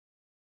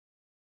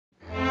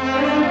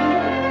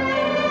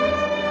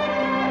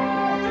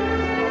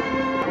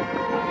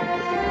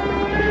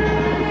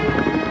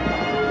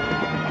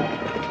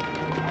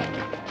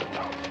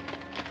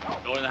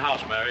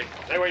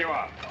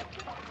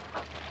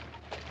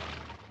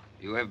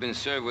You have been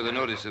served with a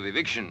notice of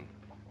eviction.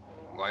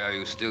 Why are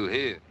you still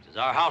here? This is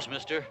our house,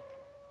 mister.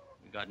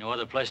 We got no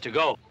other place to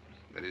go.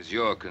 That is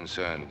your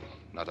concern,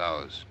 not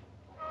ours.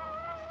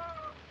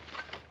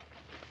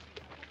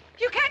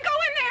 You can't go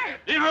in there!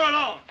 Leave her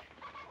alone!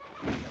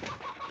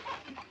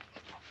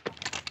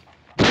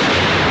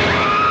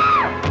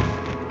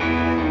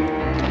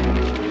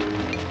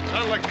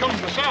 Sounds like coming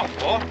from the south,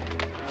 boy.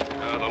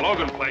 The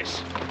Logan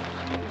place.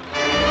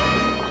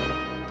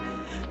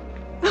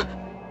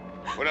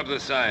 Put up the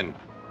sign.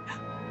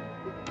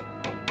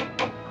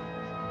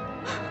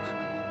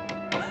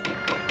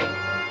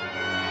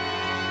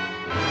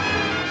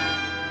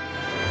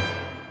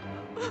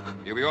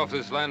 You'll be off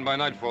this land by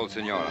nightfall,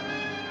 Senora.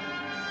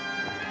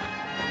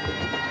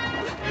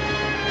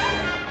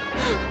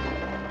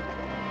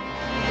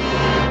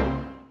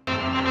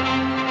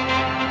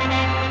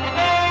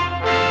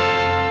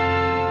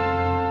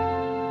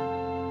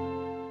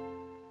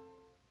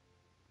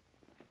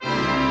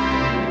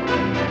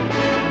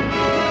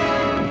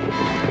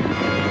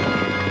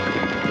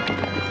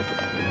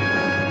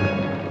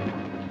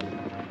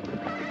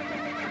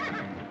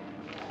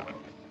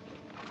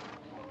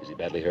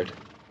 Badly hurt?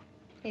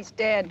 He's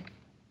dead.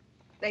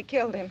 They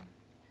killed him.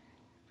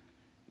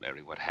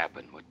 Mary, what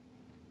happened?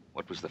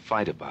 What was the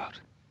fight about?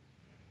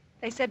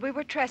 They said we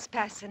were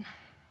trespassing.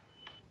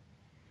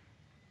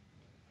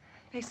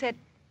 They said,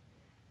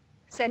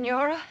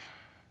 Senora,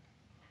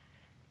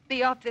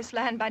 be off this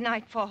land by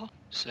nightfall.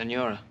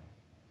 Senora.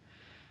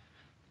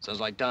 Sounds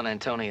like Don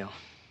Antonio.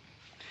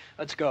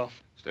 Let's go.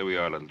 Stay where you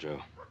are, little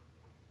Joe.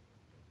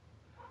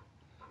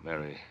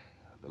 Mary,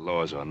 the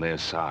law's on their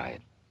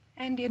side.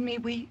 Andy and me,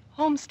 we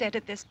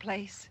homesteaded this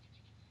place.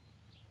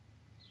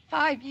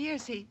 5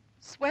 years he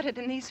sweated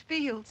in these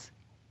fields.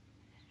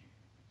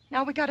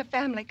 Now we got a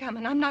family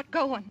coming. I'm not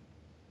going.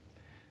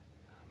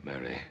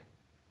 Mary,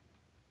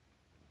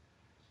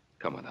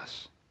 come with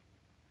us.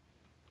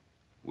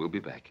 We'll be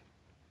back.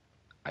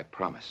 I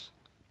promise.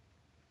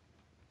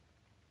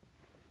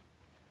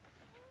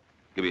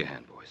 Give me a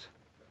hand, boys.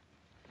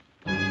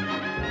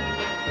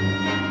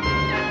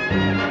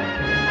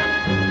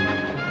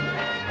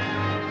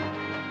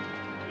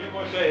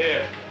 Stay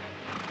here.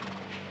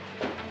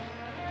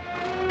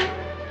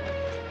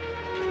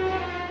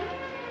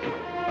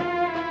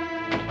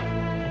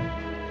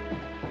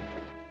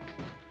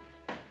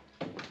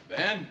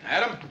 Ben,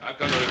 Adam? I've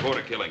come to report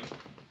a killing.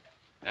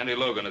 Andy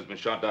Logan has been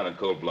shot down in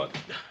cold blood.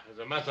 As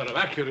a matter of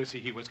accuracy,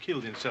 he was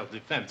killed in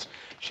self-defense.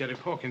 Sheriff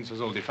Hawkins has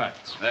all the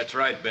facts. That's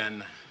right,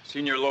 Ben.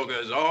 Senior Logan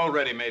has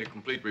already made a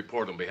complete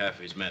report on behalf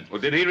of his men.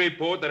 Well, did he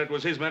report that it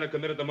was his men who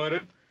committed the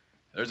murder?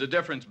 There's a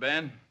difference,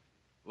 Ben.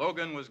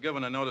 Logan was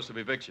given a notice of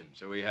eviction,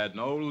 so he had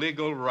no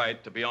legal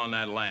right to be on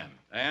that land.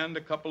 And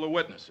a couple of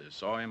witnesses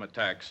saw him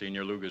attack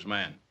Senior Luger's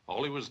man.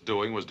 All he was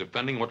doing was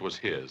defending what was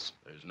his.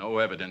 There's no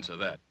evidence of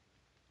that.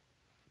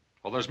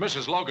 Well, there's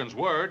Mrs. Logan's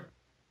word.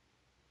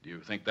 Do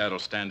you think that'll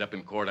stand up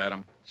in court,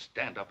 Adam?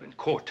 Stand up in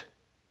court.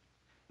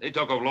 They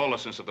talk of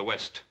lawlessness of the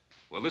West.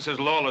 Well, this is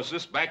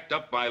lawlessness backed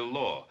up by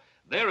law.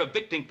 They're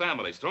evicting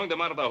families, throwing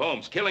them out of their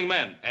homes, killing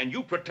men, and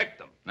you protect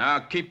them. Now,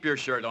 keep your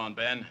shirt on,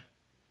 Ben.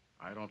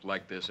 I don't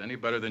like this any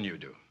better than you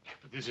do.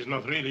 But this is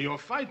not really your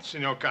fight,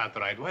 Senor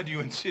Cartwright. Why do you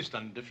insist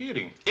on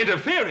interfering?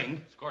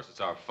 Interfering? Of course, it's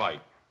our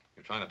fight.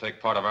 You're trying to take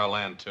part of our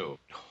land, too.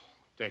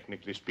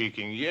 Technically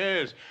speaking,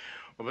 yes.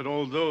 But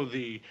although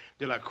the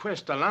De La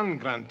Cuesta land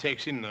grant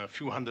takes in a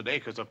few hundred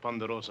acres of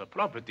Ponderosa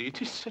property,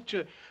 it is such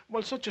a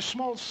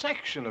small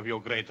section of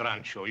your great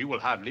rancho, you will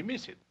hardly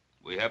miss it.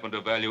 We happen to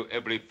value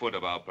every foot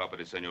of our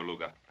property, Senor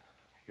Luga.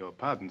 Your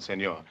pardon,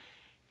 senor.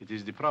 It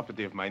is the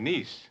property of my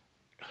niece.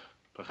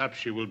 Perhaps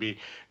she will be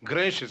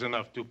gracious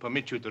enough to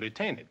permit you to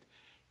retain it,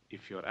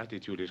 if your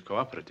attitude is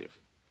cooperative.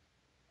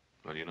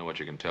 Well, you know what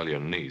you can tell your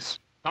niece.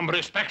 Some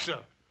respect, sir.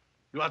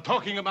 You are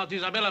talking about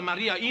Isabella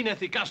Maria Inez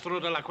y Castro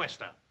de la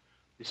Cuesta,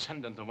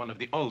 descendant of one of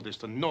the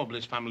oldest and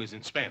noblest families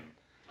in Spain.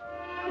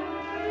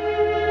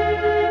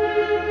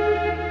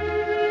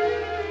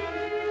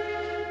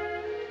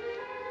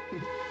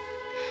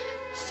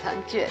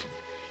 Sanchez,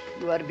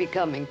 you are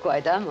becoming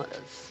quite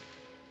amorous.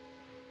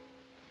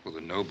 For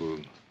the noble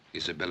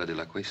Isabella de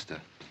la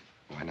Cuesta,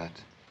 why not?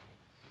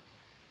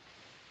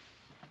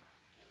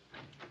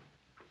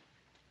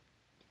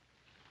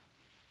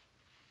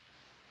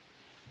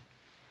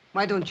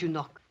 Why don't you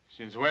knock?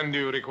 Since when do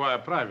you require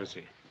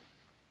privacy?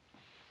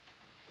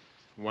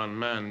 One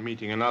man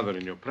meeting another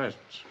in your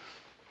presence.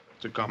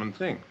 It's a common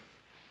thing.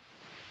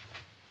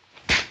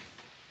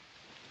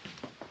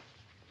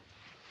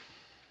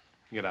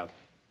 Get out.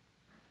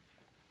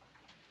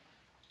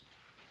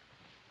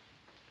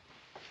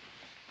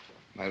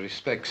 My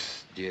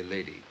respects, dear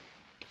lady.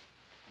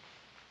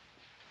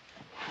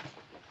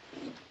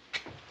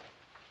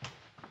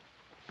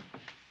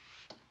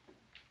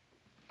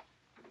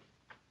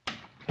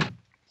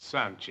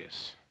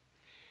 Sanchez,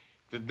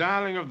 the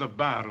darling of the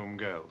barroom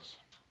girls.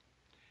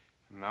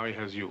 And now he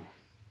has you.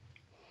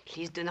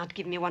 Please do not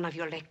give me one of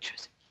your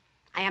lectures.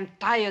 I am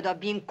tired of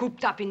being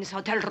cooped up in this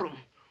hotel room.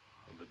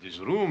 But this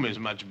room is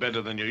much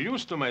better than you're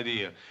used to, my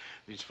dear.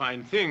 these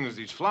fine things,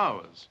 these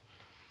flowers.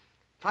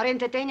 For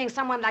entertaining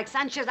someone like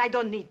Sanchez, I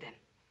don't need them.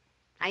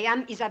 I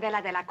am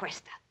Isabella de la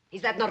Cuesta.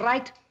 Is that not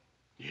right?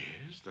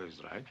 Yes, that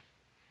is right.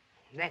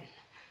 Then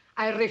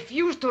I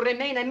refuse to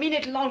remain a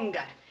minute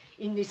longer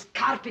in this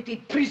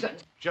carpeted prison.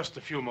 Just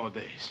a few more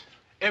days.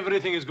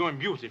 Everything is going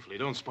beautifully.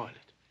 Don't spoil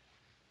it.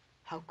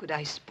 How could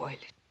I spoil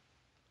it?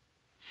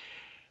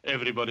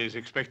 Everybody is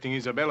expecting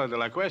Isabella de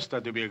la Cuesta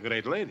to be a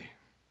great lady.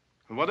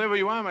 And whatever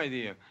you are, my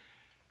dear,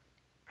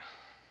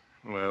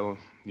 well,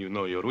 you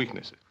know your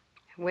weaknesses.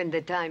 When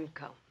the time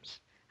comes,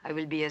 I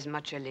will be as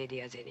much a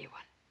lady as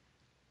anyone.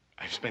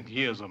 I've spent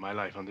years of my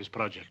life on this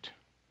project,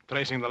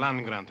 tracing the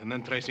land grant and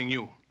then tracing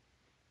you.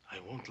 I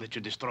won't let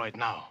you destroy it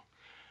now.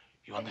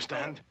 You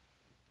understand?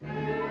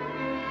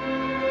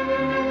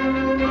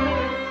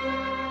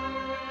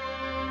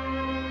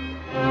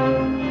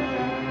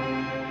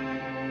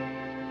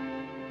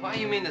 Why,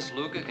 you mean this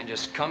Luca can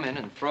just come in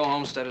and throw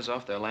homesteaders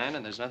off their land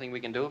and there's nothing we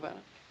can do about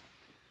it?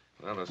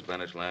 Well, the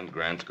Spanish land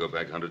grants go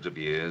back hundreds of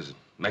years.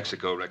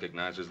 Mexico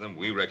recognizes them,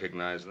 we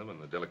recognize them, and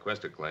the De La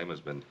Cuesta claim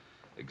has been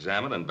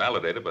examined and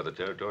validated by the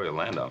Territorial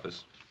Land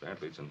Office.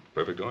 Apparently, it's in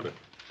perfect order.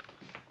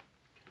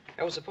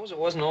 I would suppose it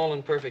wasn't all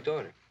in perfect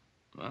order.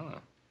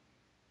 Well,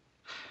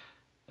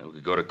 then we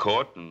could go to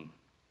court and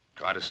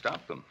try to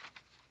stop them.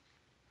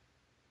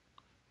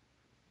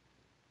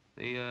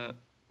 The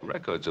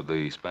records of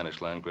the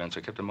Spanish land grants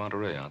are kept in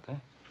Monterey, aren't they?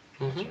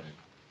 Mm-hmm.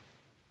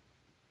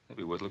 They'd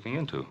be worth looking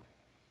into.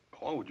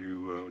 Paul, would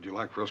you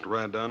like for us to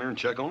ride down there and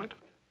check on it?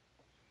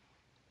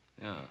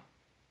 Yeah.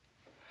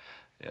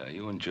 Yeah,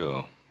 you and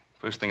Joe.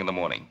 First thing in the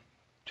morning.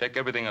 Check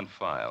everything on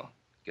file.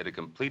 Get a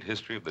complete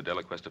history of the De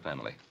La Cuesta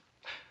family.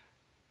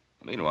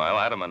 Meanwhile,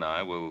 Adam and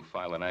I will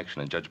file an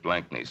action in Judge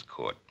Blankney's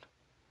court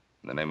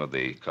in the name of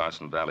the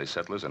Carson Valley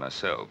settlers and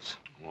ourselves.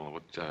 Well,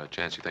 what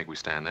chance do you think we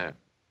stand there?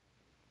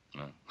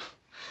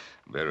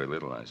 Very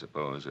little, I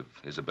suppose, if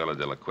Isabella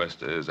de la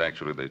Cuesta is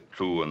actually the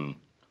true and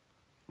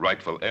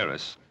rightful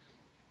heiress.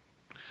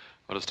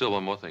 Well, there's still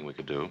one more thing we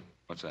could do.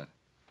 What's that?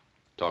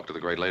 Talk to the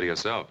great lady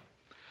herself.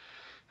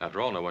 After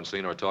all, no one's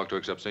seen her or talked to her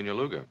except Senor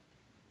Luger.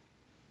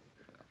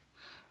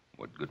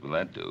 What good will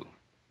that do?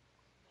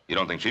 You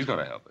don't think she's going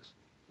to help us?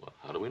 Well,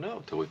 how do we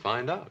know? Till we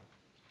find out.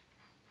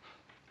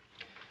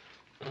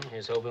 Well,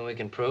 here's hoping we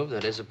can prove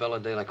that Isabella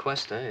de la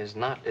Cuesta is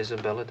not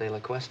Isabella de la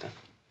Cuesta.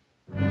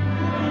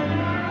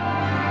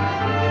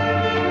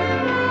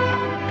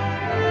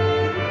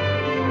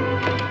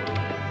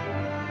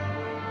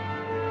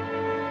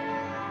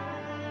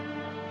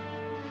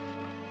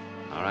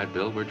 All right,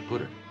 Bill, where'd you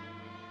put her?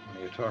 What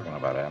are you talking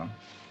about, Adam?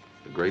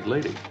 The great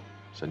lady.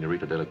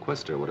 Senorita de la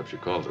Cuesta, or whatever she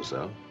calls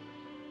herself.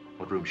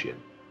 What room's she in?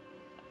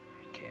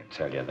 I can't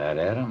tell you that,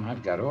 Adam.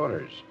 I've got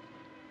orders.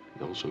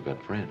 You also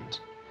got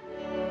friends.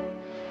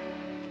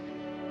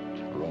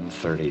 Room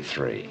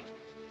 33.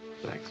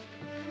 Thanks.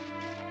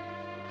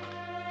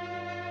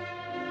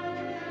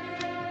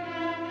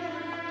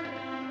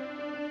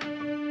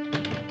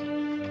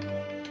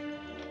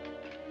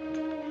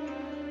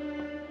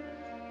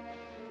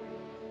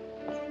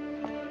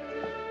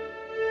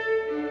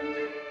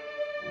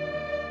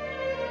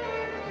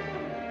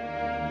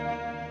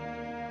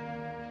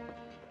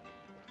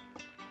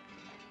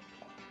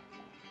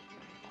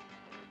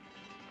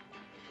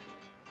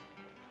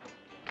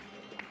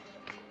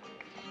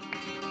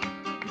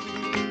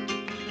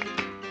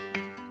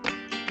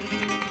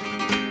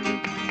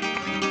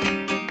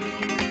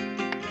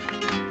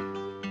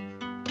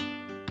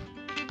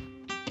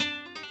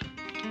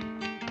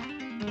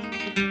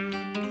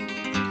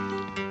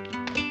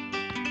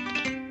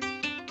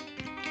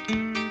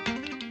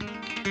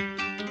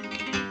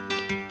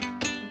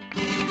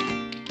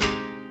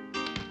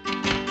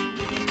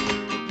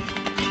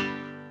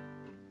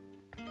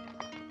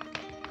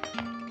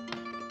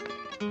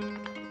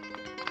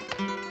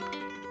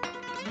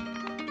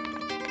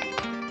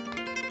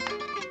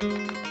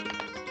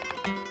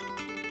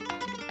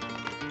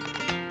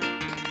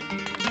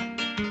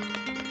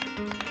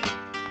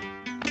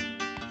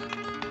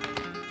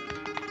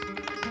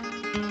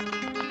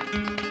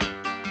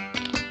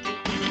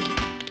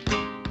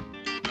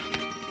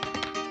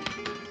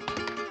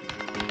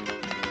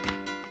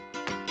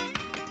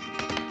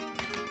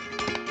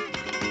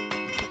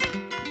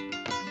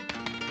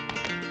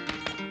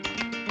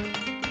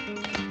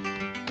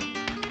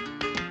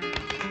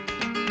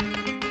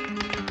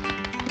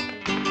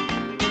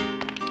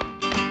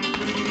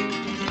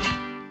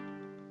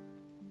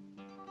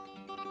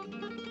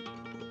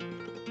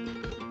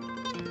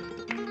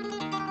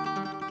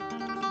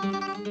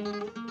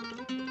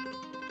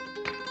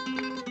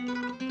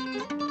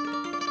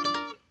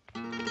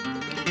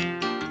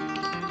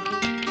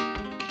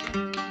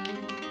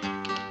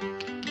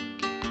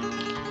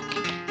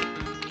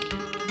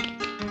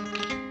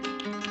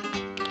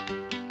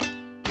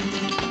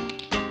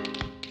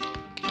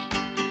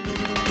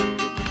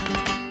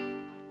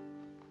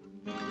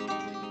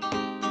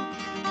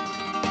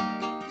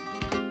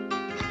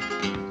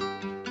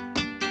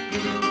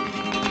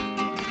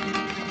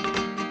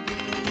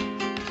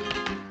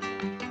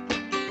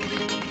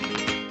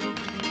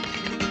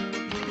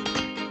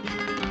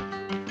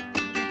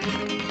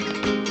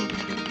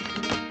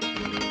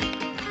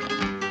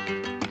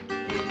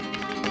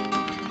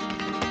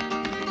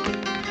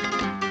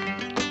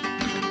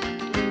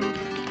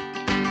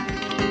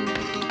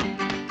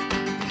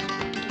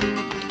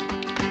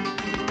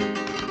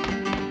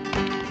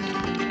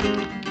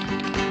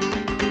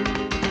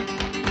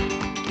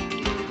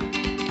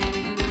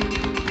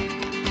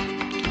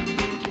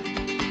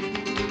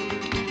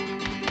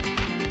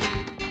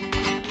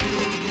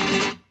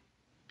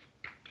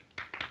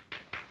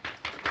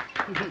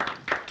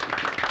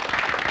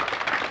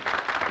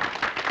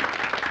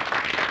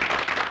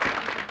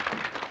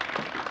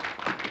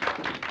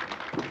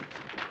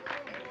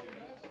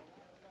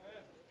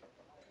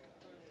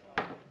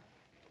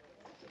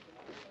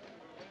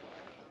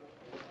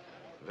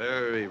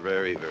 Very,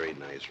 very, very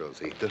nice,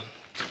 Rosita.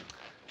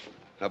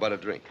 How about a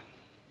drink?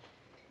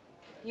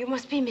 You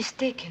must be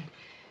mistaken.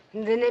 The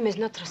name is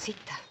not Rosita.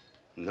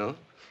 No?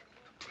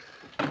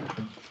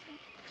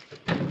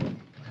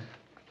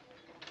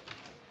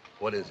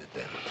 What is it,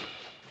 then?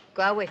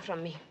 Go away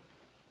from me.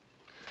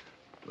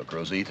 Look,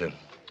 Rosita,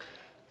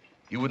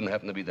 you wouldn't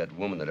happen to be that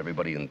woman that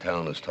everybody in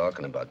town is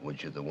talking about,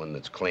 would you? The one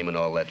that's claiming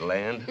all that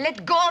land?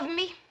 Let go of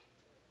me.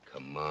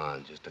 Come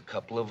on, just a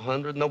couple of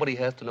hundred. Nobody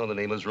has to know the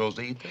name is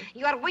Rosita.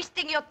 You are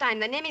wasting your time.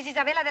 The name is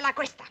Isabella de la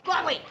Cuesta. Go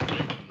away. You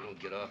don't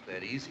get off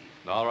that easy.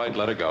 All right,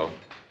 let her go.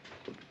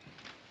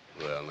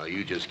 Well, now,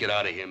 you just get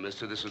out of here,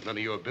 mister. This is none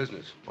of your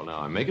business. Well,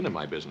 now, I'm making it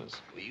my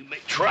business. Well, you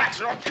make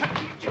tracks or I'll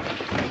cut you.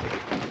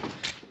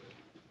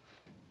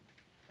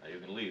 Now, you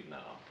can leave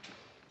now.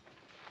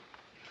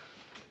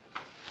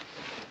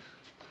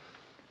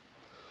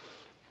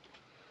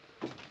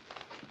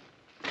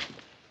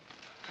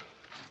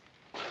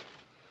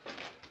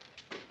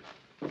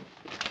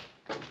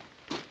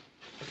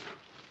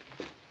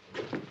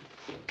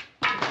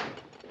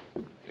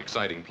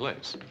 Exciting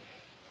place.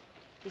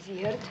 Is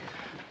he hurt?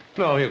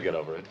 No, he'll get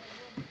over it.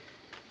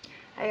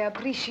 I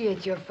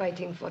appreciate your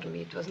fighting for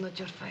me. It was not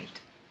your fight.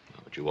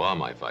 But you are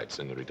my fight,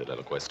 Senorita de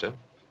la Cuesta.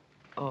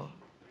 Oh.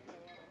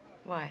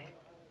 Why?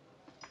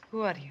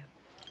 Who are you?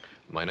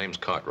 My name's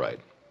Cartwright.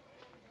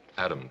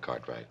 Adam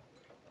Cartwright.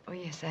 Oh,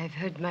 yes, I've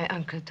heard my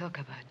uncle talk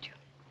about you.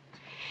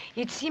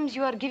 It seems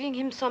you are giving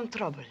him some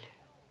trouble.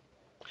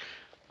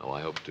 Oh,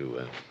 I hope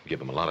to give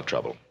him a lot of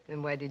trouble.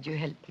 Then why did you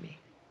help me?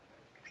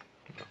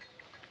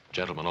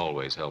 Gentleman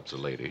always helps a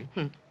lady.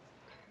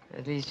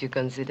 At least you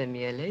consider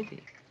me a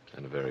lady.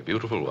 And a very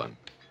beautiful one.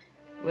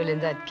 Well, in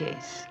that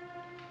case,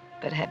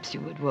 perhaps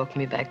you would walk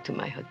me back to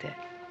my hotel.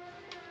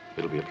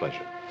 It'll be a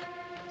pleasure.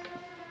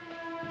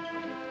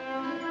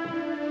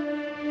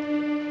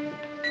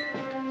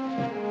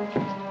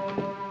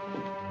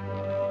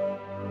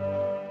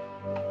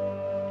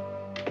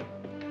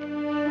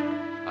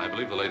 I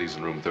believe the lady's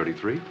in room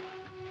 33.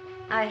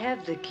 I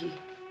have the key.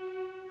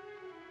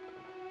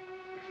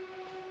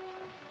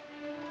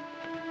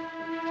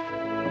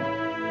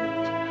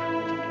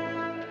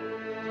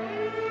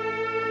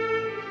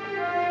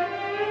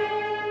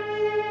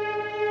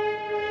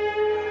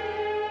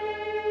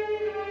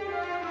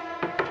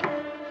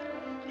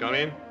 Come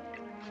in.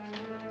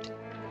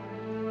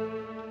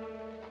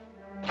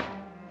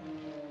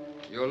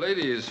 Your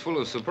lady is full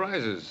of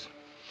surprises.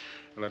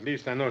 Well, at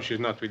least I know she's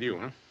not with you,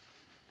 huh?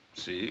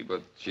 See,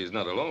 but she's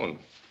not alone.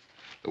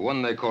 The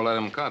one they call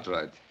Adam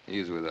Cartwright,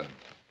 he's with her.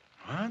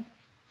 What?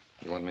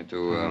 You want me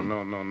to...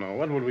 No.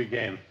 What would we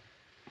gain?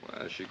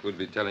 Well, she could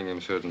be telling him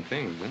certain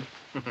things,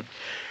 huh?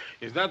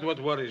 Is that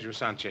what worries you,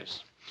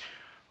 Sanchez?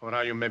 Or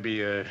are you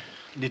maybe a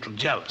little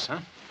jealous, huh?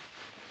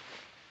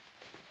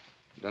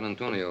 Don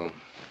Antonio,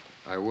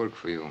 I work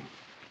for you.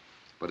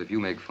 But if you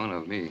make fun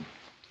of me,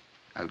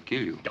 I'll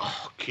kill you.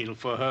 Oh, kill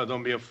for her.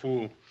 Don't be a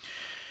fool.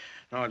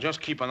 No,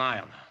 just keep an eye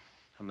on her.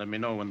 And let me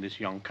know when this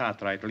young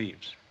Cartwright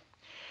leaves.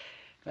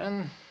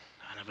 Then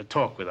I'll have a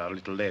talk with our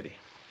little lady.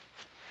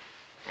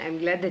 I'm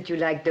glad that you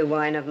like the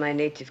wine of my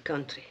native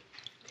country.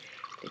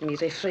 Let me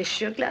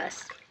refresh your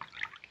glass.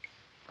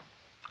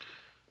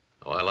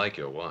 Oh, I like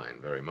your wine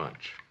very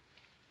much.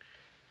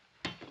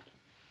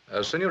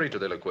 Senorita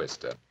de la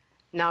Cuesta.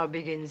 Now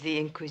begins the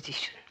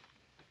Inquisition.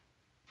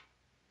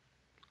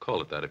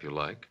 Call it that if you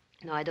like.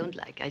 No, I don't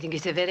like. I think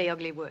it's a very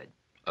ugly word.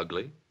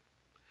 Ugly?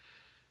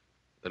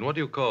 Then what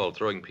do you call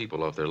throwing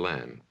people off their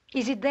land?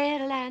 Is it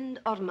their land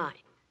or mine?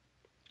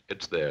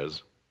 It's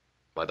theirs,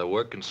 by the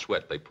work and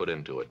sweat they put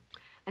into it.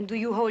 And do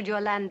you hold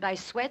your land by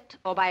sweat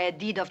or by a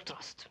deed of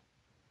trust?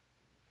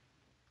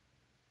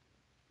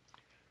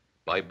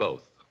 By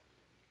both.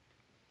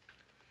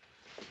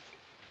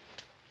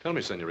 Tell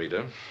me,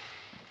 Senorita,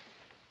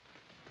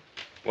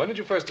 when did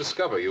you first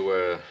discover you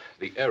were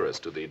the heiress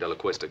to the De La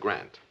Cuesta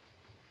grant?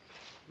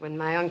 When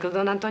my uncle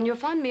Don Antonio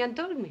found me and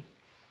told me.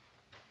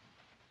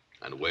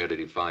 And where did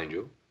he find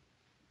you?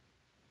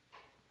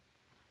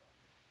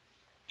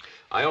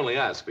 I only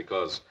ask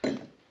because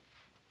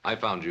I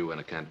found you in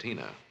a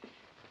cantina.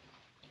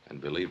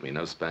 And believe me,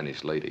 no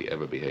Spanish lady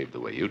ever behaved the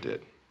way you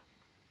did.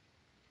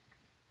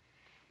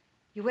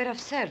 You were of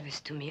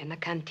service to me in the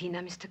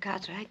cantina, Mr.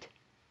 Cartwright.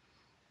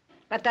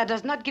 But that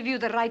does not give you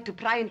the right to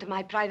pry into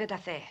my private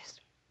affairs.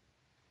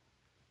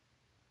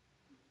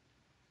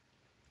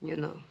 You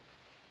know,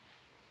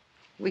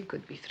 we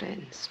could be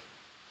friends.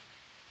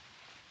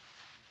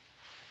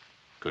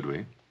 Could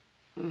we?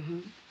 Mm-hmm.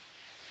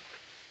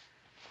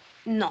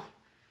 No.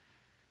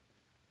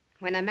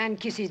 When a man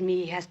kisses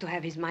me, he has to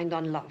have his mind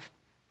on love,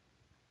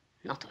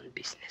 not on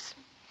business.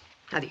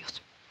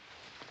 Adios.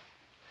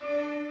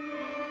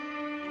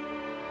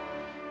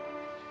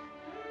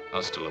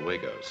 Hasta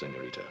luego,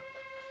 senorita.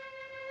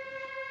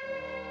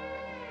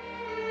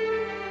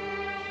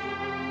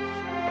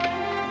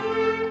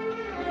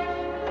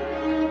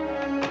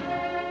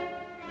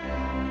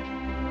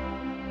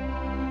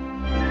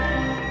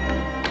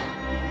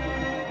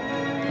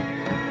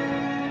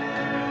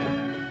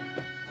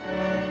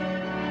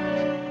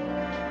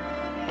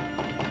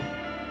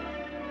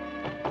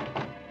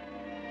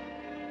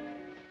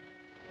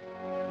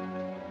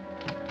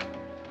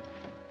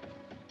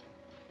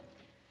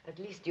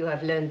 least you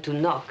have learned to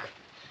knock.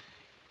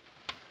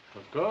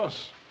 Of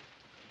course.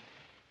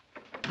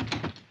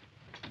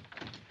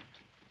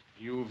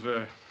 You've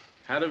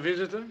had a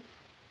visitor?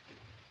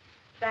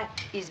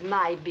 That is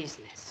my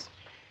business.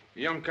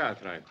 Young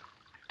Cartwright.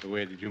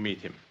 Where did you meet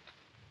him?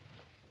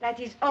 That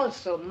is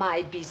also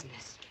my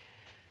business.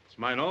 It's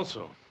mine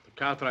also. The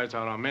Cartwrights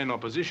are our main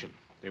opposition.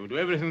 They will do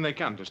everything they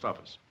can to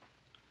stop us.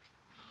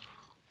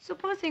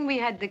 Supposing we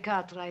had the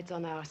Cartwrights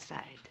on our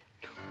side.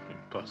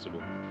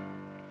 Impossible.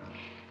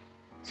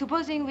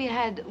 Supposing we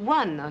had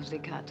one of the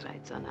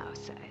Cartwrights on our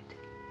side.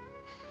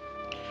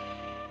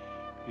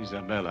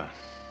 Isabella,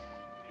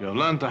 you have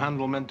learned to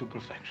handle men to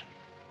perfection.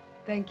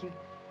 Thank you.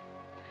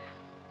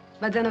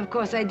 But then, of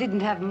course, I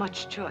didn't have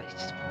much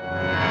choice.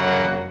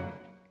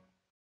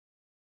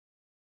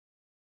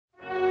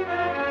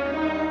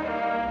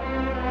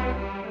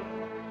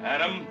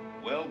 Adam,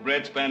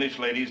 well-bred Spanish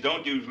ladies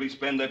don't usually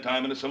spend their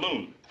time in a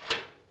saloon.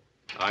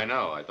 I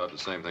know. I thought the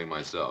same thing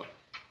myself.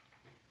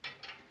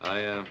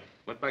 I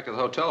went back to the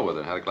hotel with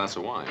her and had a glass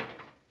of wine.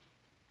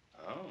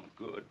 Oh,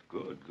 good,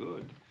 good,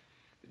 good.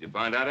 Did you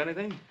find out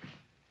anything?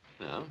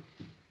 Yeah.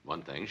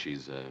 One thing,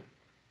 she's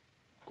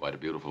quite a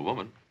beautiful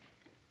woman.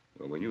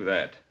 Well, we knew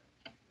that.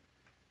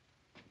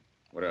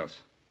 What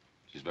else?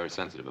 She's very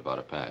sensitive about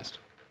her past.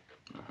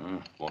 Uh-huh.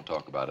 Won't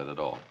talk about it at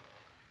all.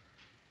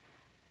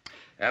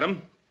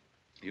 Adam,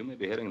 you may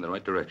be heading in the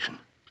right direction.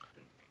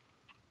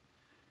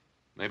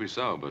 Maybe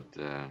so, but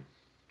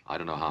I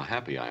don't know how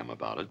happy I am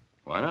about it.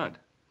 Why not?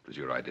 It was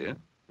your idea.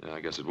 Yeah,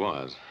 I guess it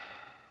was.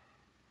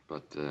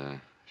 But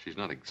she's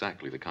not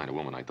exactly the kind of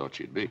woman I thought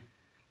she'd be.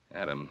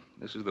 Adam,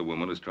 this is the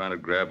woman who's trying to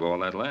grab all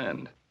that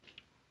land.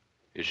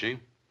 Is she?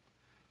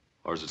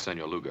 Or is it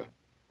Senor Luga?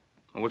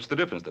 Well, what's the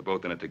difference? They're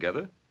both in it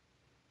together.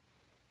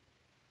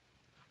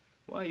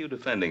 Why are you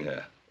defending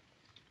her?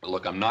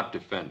 Look, I'm not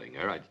defending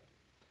her. I'd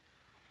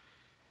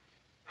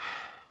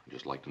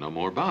just like to know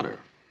more about her.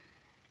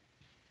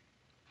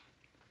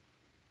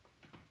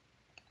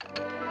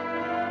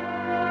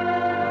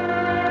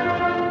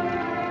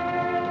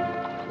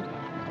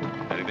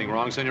 Anything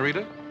wrong,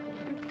 senorita?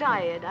 I'm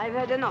tired. I've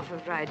had enough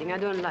of riding. I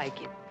don't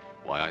like it.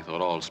 Why, I thought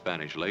all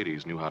Spanish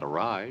ladies knew how to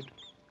ride.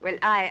 Well,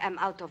 I am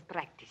out of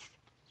practice.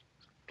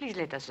 Please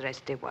let us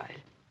rest a while.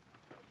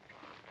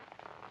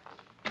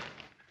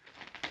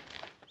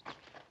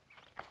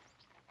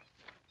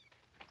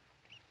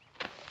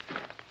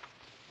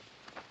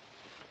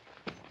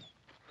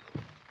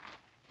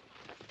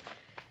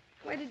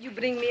 Why did you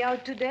bring me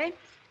out today?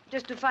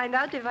 Just to find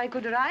out if I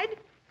could ride?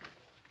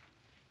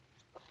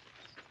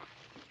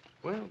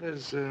 Well,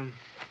 there's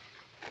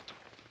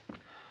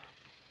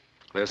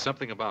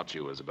something about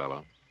you,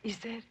 Isabella. Is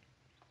there?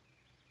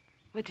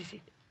 What is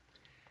it?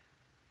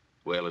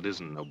 Well, it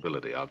isn't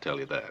nobility, I'll tell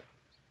you that.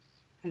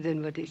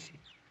 Then what is it?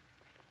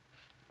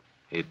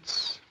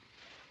 It's...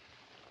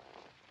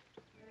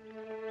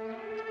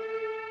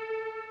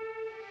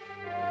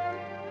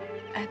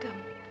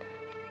 Adam,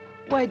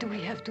 why do we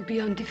have to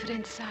be on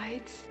different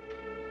sides?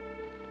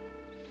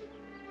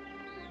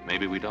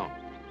 Maybe we don't.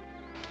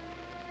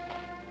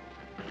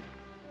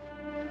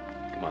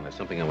 Come on, there's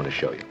something I want to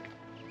show you.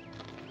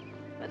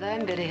 But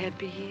I'm very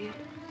happy here.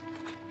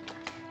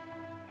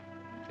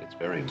 It's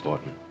very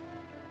important.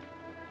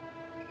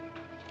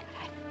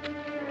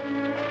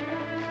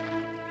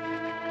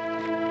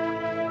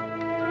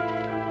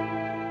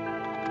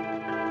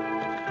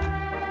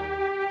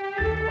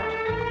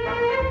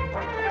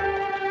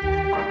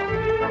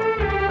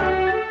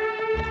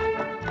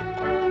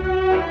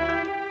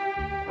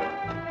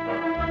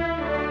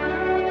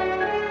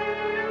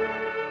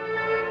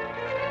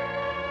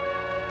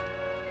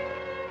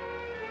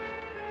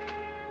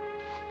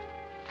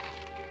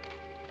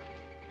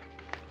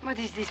 What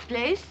is this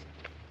place?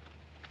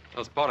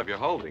 That's part of your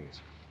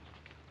holdings.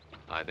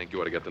 I think you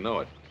ought to get to know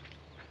it.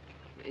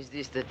 Is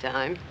this the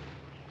time?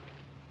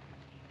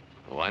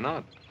 Well, why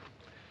not?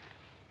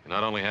 You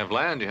not only have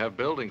land, you have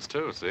buildings,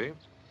 too, see?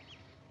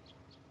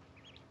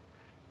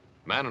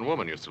 Man and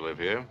woman used to live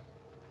here.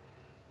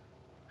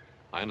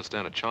 I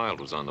understand a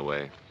child was on the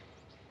way.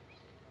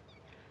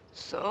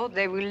 So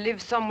they will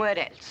live somewhere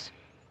else.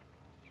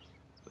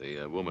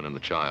 The woman and the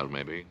child,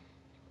 maybe.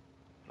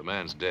 The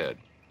man's dead.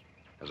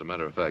 As a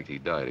matter of fact, he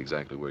died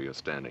exactly where you're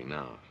standing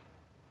now.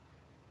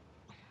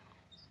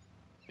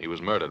 He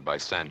was murdered by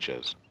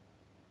Sanchez.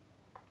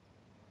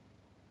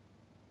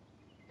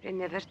 They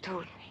never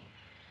told me.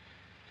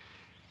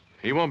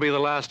 He won't be the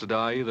last to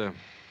die, either.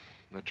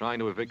 They're trying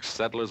to evict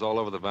settlers all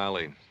over the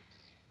valley.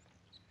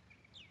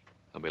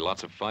 There'll be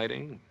lots of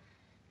fighting,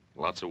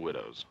 lots of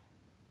widows.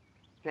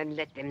 Then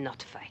let them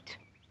not fight.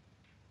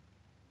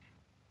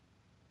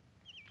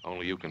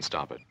 Only you can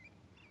stop it.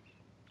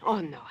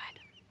 Oh, no, Adam.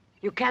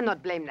 You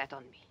cannot blame that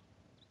on me.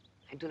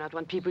 I do not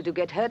want people to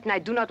get hurt, and I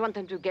do not want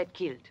them to get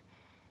killed.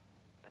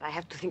 But I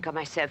have to think of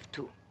myself,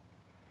 too.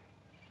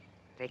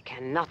 They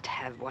cannot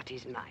have what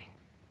is mine.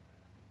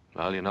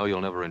 Well, you know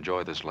you'll never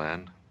enjoy this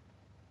land.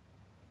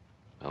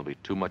 There'll be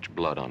too much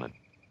blood on it.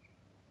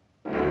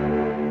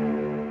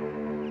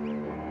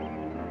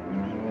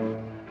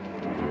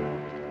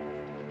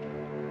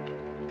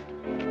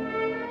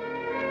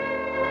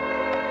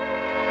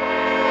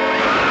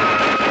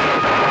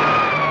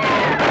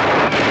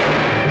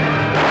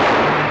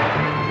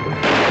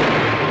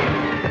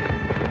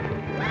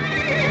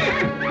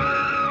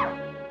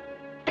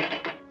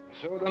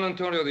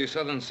 the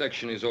southern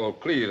section is all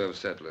clear of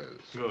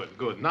settlers. Good,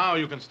 good. Now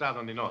you can start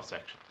on the north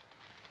section.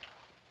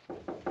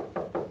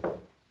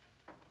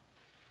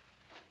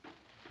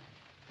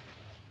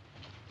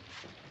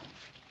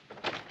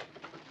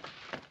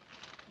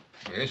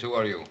 Yes, who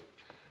are you?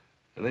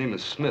 The name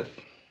is Smith.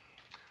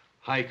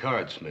 High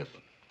Card Smith.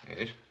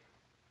 Yes?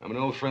 I'm an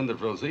old friend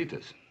of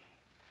Rosita's.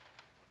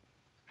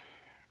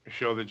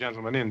 Show the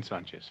gentleman in,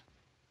 Sanchez.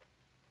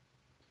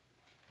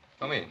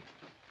 Come in.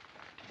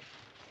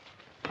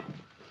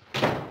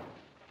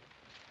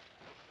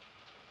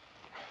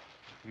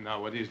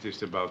 Now, what is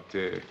this about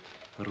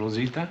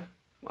Rosita?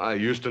 I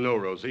used to know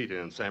Rosita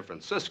in San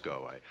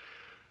Francisco.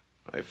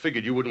 I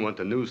figured you wouldn't want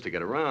the news to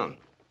get around.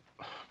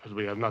 But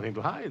we have nothing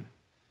to hide.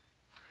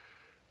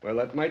 Well,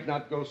 that might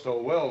not go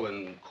so well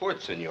in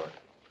court, senor.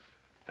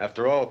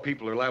 After all,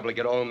 people are liable to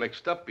get all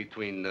mixed up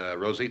between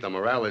Rosita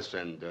Morales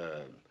and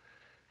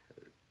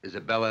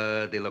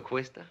Isabella de la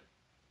Cuesta.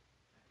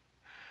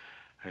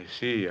 I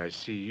see, I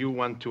see. You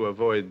want to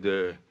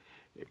avoid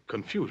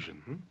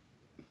confusion, hmm?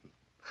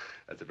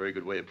 That's a very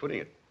good way of putting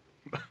it.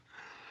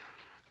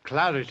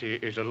 Clarity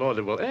is a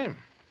laudable aim.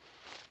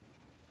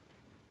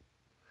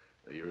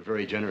 You're a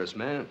very generous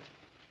man.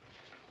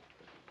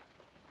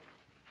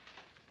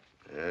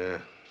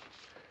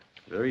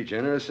 Very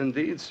generous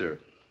indeed, sir.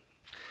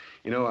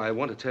 You know, I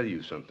want to tell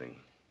you something.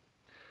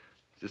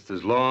 Just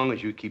as long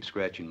as you keep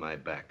scratching my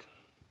back,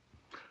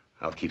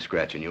 I'll keep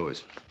scratching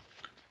yours.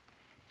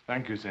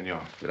 Thank you,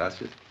 senor.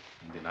 Gracias.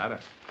 De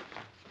nada.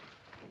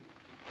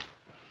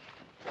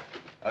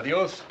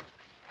 Adios.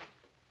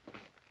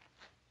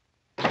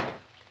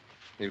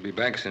 He'll be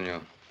back,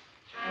 senor.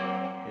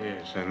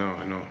 Yes, I know,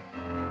 I know.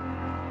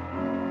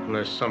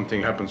 Unless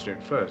something happens to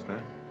him first, huh?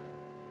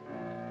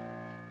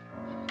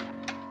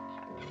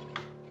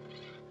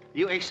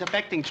 You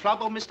expecting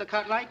trouble, Mr.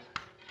 Cartwright?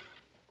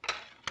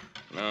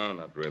 No,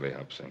 not really,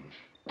 Hobson.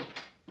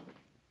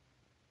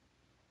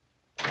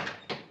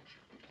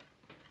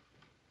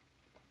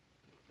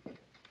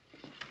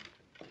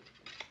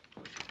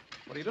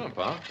 What are you doing,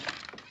 Pa?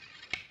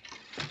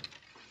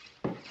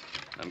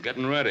 I'm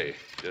getting ready,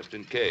 just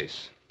in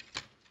case.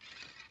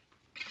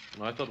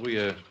 Well, I thought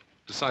we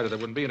decided there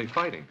wouldn't be any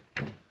fighting.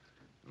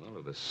 Well,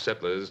 if the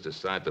settlers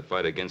decide to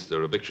fight against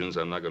their evictions,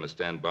 I'm not going to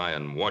stand by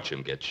and watch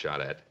him get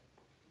shot at.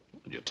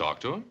 Did you talk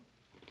to him?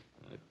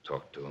 I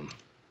talked to him.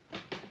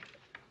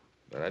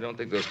 But I don't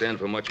think they'll stand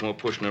for much more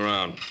pushing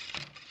around.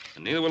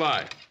 And neither will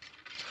I.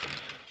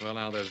 Well,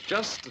 now, there's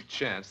just a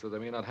chance that there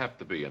may not have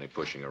to be any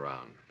pushing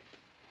around.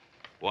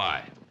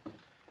 Why?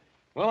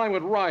 Well, I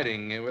went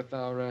riding with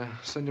our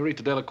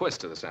Senorita de la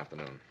Cuesta this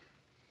afternoon.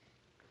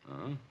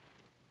 Huh?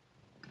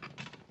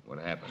 What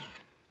happened?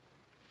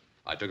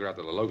 I took her out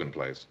to the Logan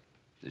place.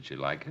 Did she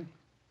like it?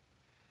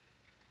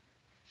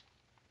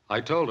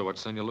 I told her what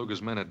Senor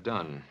Luga's men had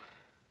done.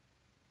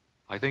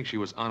 I think she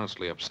was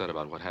honestly upset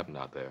about what happened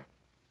out there.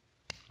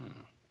 Hmm.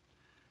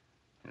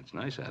 That's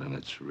nice, Adam.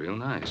 It's real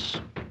nice.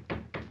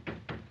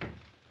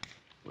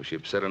 Was she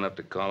upset enough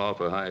to call off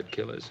her hired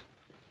killers?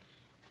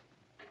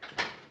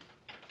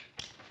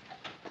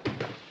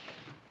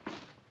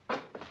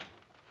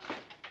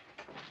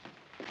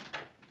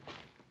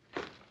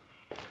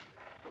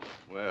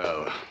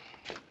 Well,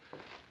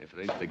 if it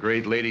ain't the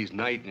great lady's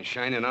knight in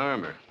shining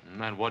armor.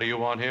 And what do you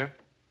want here?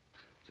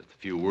 Just a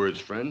few words,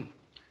 friend.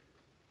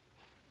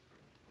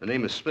 The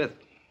name is Smith,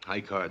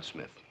 High Card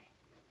Smith.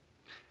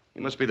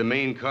 You must be the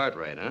main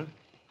Cartwright, huh?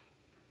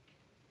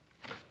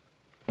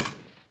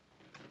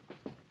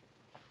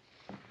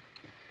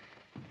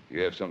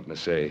 You have something to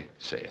say,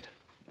 say it.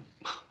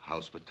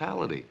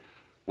 Hospitality.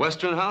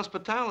 Western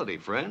hospitality,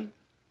 friend.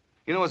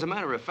 You know, as a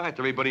matter of fact,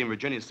 everybody in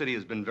Virginia City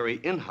has been very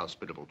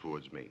inhospitable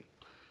towards me.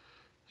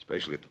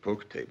 Especially at the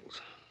poker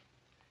tables.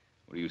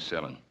 What are you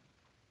selling?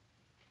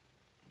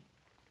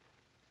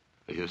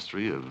 The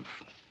history of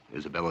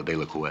Isabella de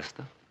la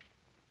Cuesta.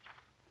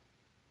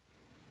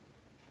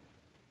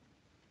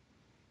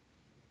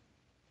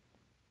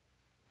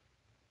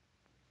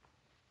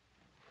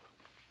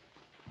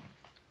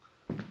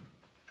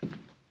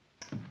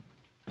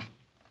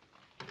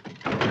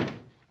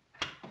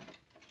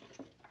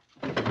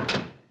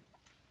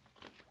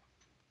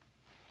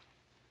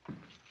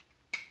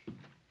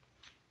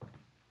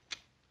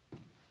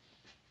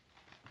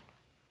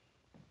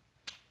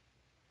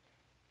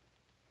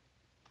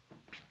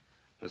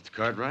 Mr.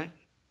 Cartwright?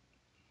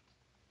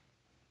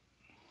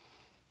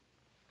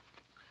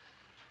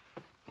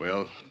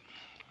 Well,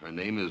 her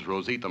name is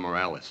Rosita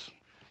Morales.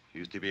 She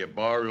used to be a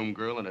barroom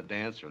girl and a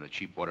dancer in a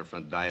cheap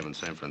waterfront dive in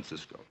San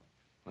Francisco.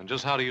 And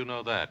just how do you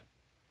know that?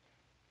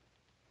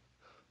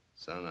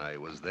 Son, I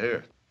was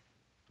there.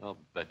 I'll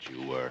bet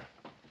you were.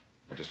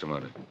 Just a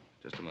minute.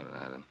 Just a minute,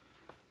 Adam.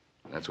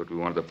 That's what we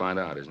wanted to find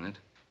out, isn't it?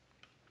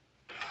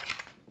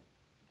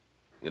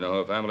 You know who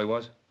her family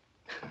was?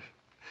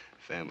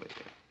 Family.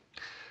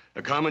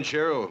 A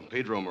comanchero,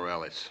 Pedro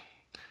Morales.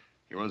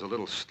 He runs a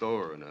little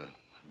store in a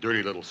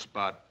dirty little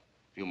spot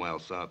a few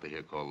miles south of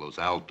here called Los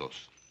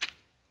Altos.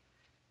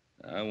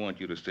 I want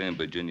you to stay in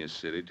Virginia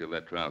City till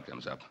that trial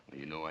comes up.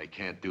 You know I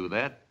can't do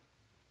that.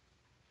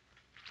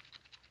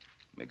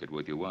 Make it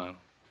worth your while.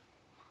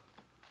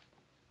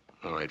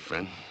 All right,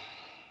 friend.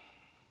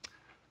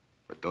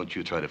 But don't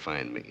you try to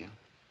find me.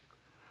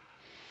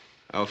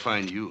 I'll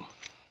find you.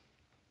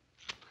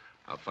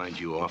 I'll find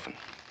you often.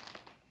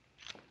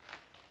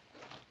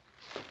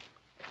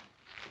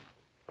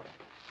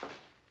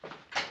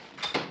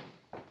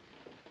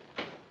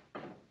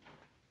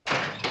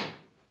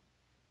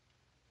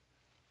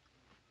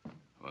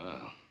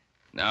 Well,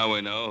 now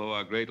we know who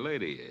our great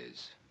lady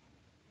is.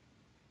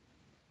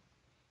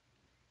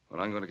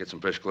 Well, I'm going to get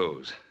some fresh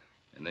clothes.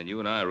 And then you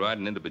and I are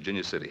riding into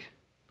Virginia City.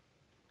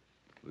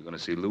 We're going to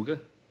see Luca,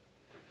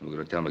 and we're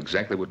going to tell him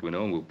exactly what we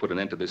know, and we'll put an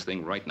end to this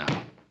thing right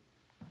now.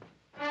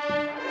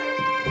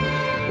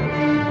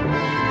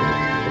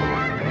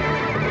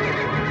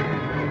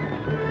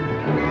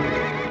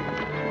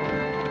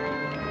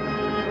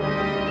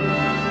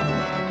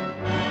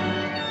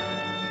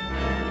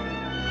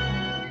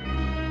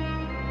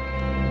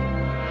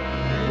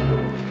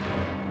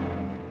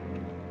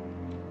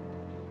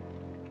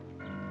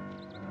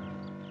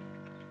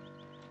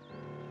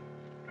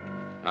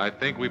 I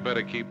think we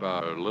better keep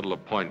our little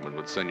appointment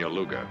with Senor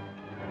Luga.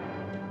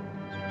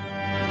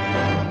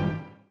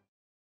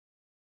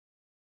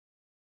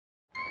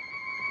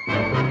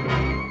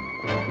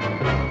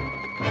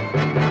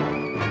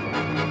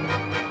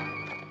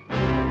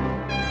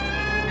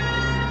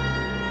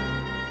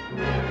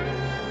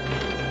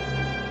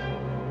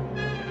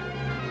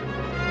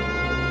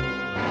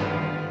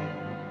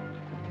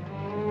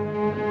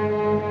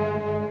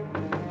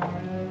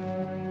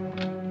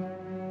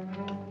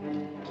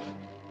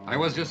 I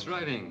was just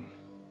riding.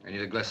 I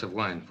need a glass of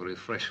wine for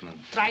refreshment.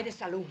 Try the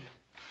saloon.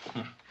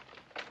 You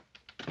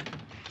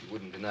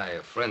wouldn't deny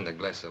a friend a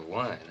glass of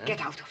wine, huh? Get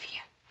out of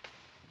here.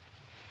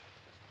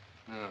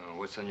 Oh,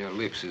 what's on your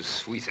lips is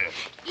sweeter.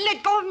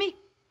 Let go of me.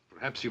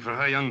 Perhaps you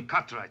prefer young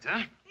Cartwrights,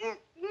 huh?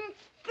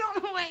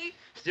 Go away.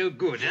 Still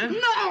good, huh?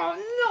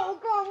 No,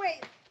 go away.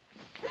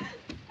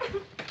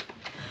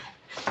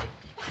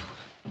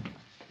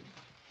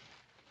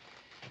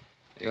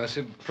 You're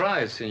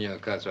surprised, Senor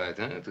Cartwright,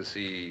 huh? To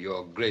see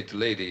your great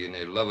lady in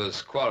a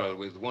lover's quarrel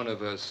with one of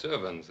her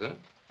servants, huh?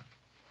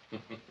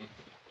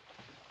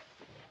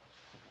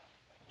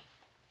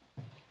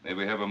 May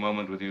we have a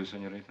moment with you,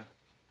 senorita?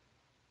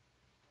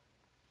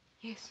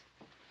 Yes.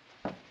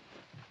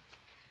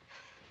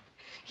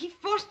 He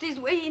forced his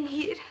way in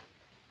here.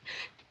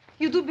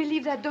 You do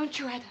believe that, don't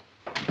you, Adam?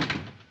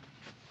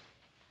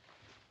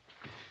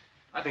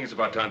 I think it's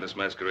about time this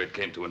masquerade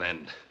came to an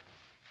end.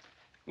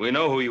 We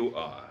know who you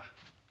are.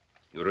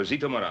 You're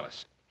Rosita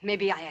Morales.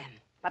 Maybe I am,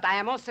 but I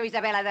am also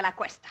Isabella de la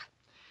Cuesta.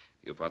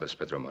 Your father's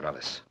Pedro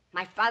Morales.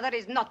 My father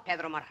is not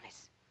Pedro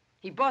Morales.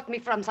 He bought me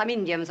from some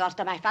Indians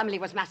after my family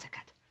was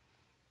massacred.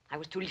 I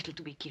was too little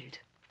to be killed.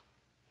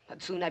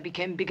 But soon I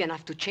became big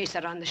enough to chase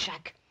around the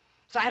shack.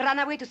 So I ran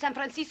away to San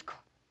Francisco.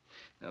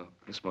 Now,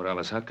 Miss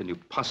Morales, how can you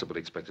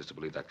possibly expect us to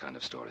believe that kind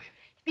of story?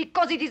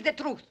 Because it is the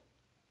truth.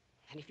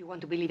 And if you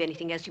want to believe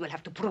anything else, you will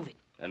have to prove it.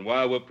 And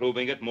while we're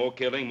proving it, more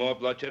killing, more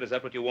bloodshed, is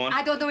that what you want?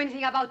 I don't know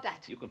anything about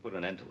that. You can put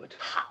an end to it.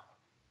 How?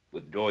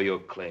 Withdraw your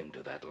claim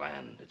to that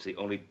land. It's the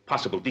only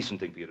possible decent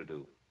thing for you to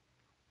do.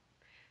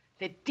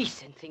 The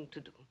decent thing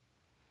to do.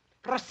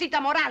 Rosita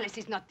Morales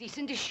is not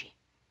decent, is she?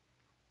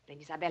 Then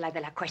Isabella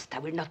de la Cuesta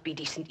will not be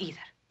decent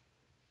either.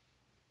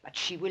 But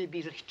she will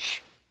be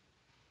rich.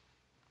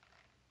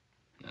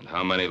 And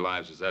how many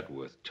lives is that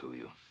worth to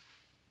you?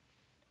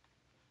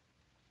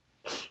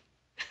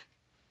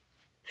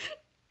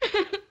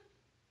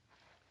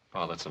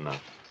 Oh, that's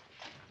enough.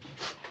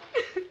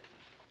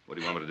 What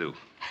do you want me to do?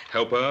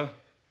 Help her?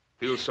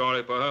 Feel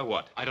sorry for her?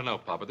 What? I don't know,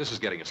 Papa. This is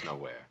getting us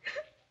nowhere.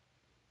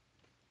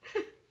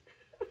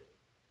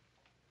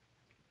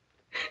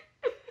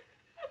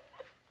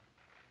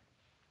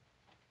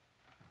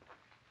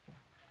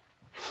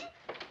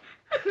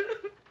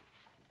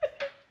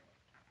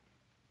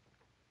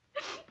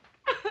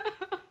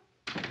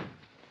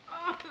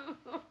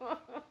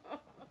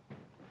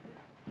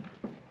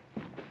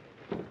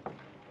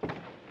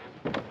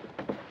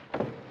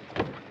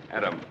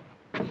 Adam.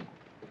 I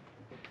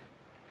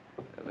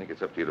think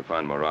it's up to you to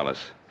find Morales.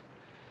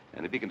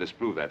 And if you can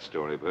disprove that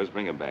story of hers,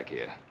 bring him back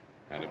here.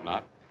 And if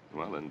not?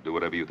 Well, then do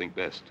whatever you think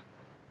best.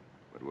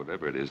 But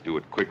whatever it is, do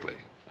it quickly.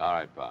 All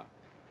right, Pa.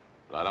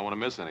 But I don't want to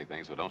miss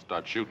anything, so don't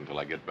start shooting till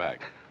I get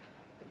back.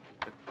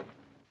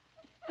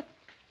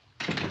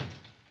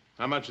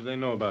 How much do they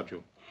know about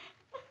you?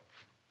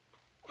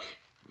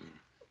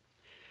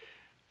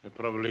 They'll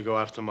probably go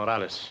after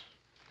Morales.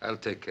 I'll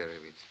take care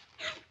of it.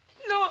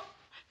 No,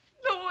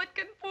 what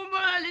can poor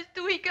Morales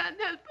do? He can't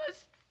help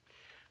us.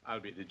 I'll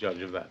be the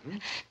judge of that.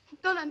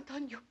 Don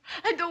Antonio,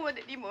 I don't want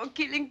any more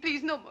killing.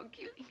 Please, no more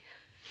killing.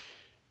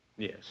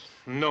 Yes,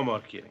 no more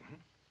killing.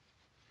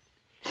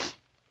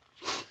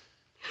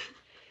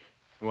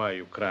 Why are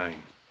you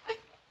crying?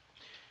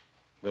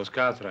 Those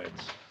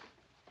Cartwrights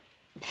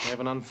have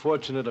an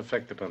unfortunate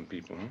effect upon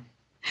people.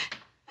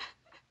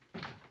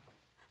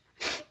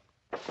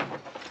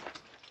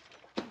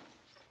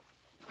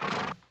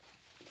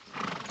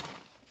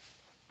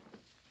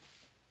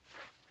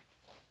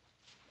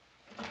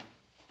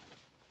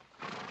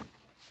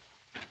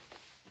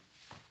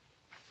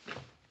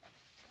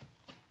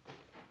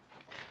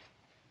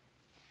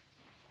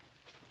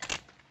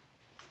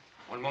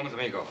 One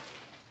moment, amigo.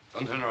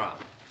 Don't turn around.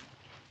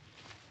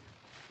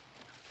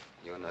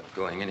 You're not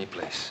going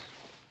anyplace.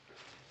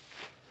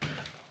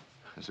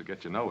 This will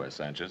get you nowhere,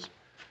 Sanchez.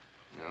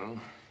 No,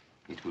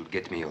 it will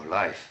get me your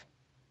life.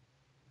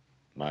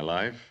 My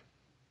life?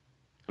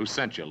 Who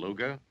sent you,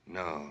 Luga?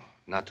 No,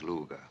 not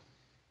Luga.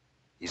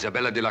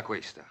 Isabella de la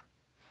Cuesta.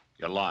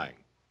 You're lying.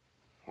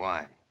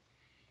 Why?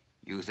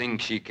 You think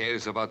she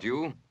cares about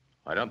you?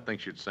 I don't think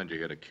she'd send you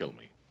here to kill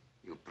me.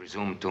 You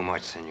presume too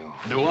much, senor.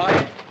 Do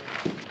I?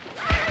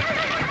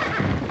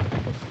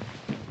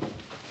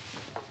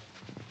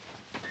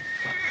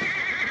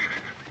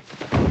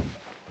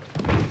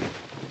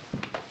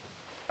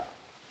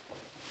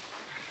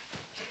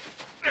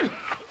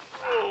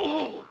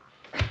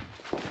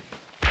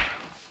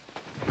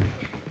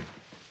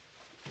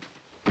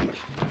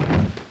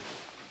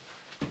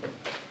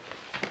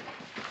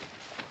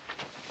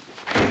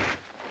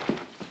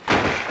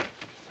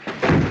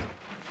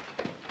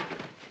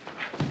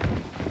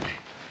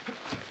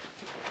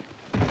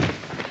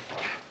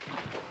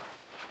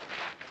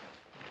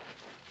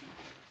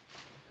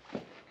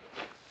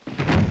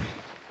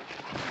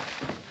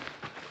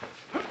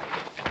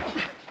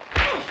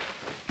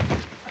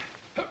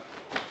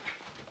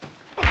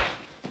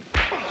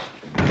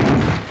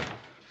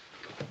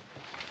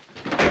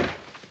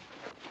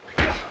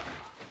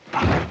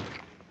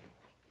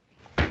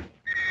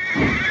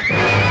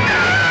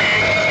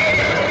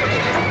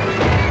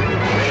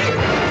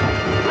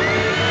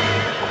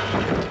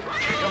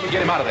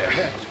 Get him out of there.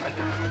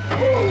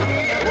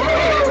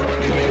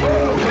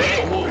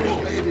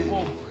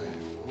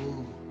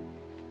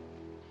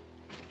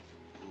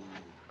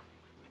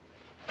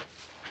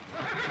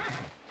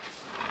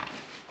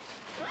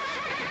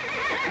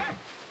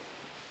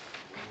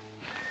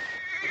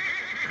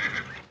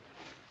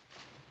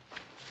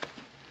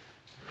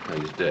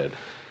 He's dead.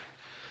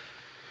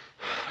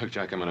 Look,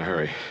 Jack, I'm in a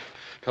hurry.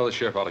 Tell the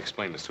sheriff I'll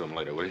explain this to him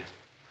later, will you?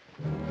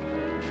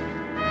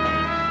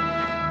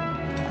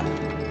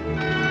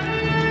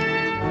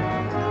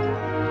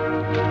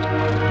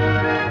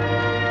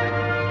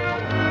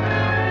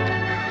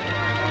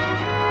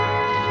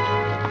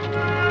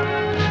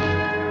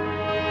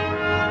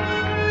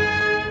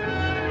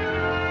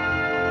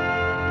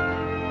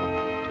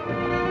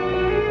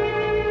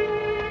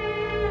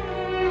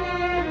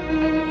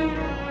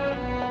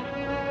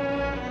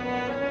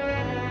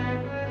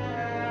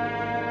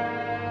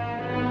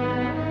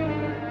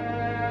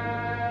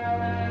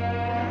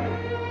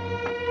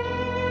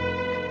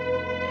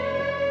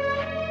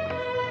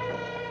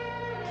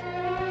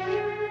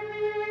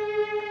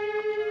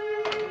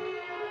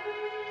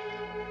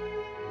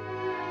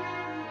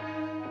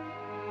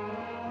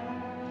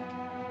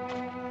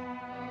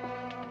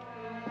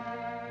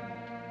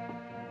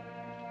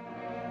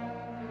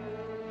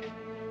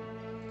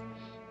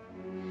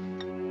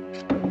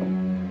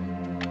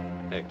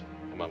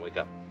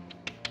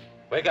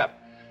 Wake up.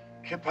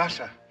 ¿Qué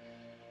pasa?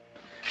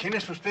 ¿Quién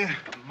es usted?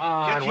 Come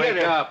on,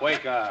 wake up,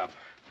 wake up.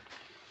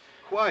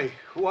 Why?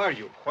 Who are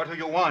you? What do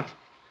you want?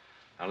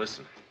 Now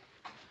listen.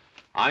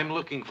 I'm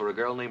looking for a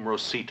girl named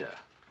Rosita.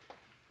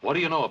 What do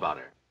you know about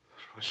her?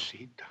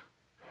 Rosita.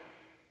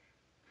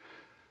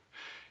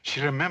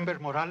 She remember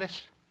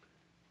Morales?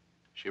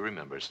 She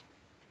remembers.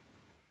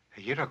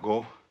 A year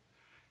ago,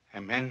 a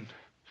man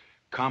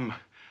come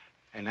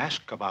and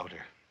ask about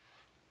her.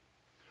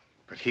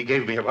 But he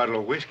gave me a bottle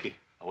of whiskey.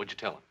 What'd you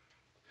tell him?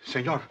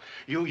 Senor,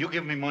 you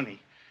give me money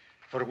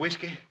for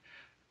whiskey.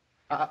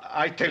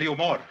 I tell you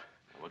more.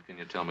 What can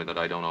you tell me that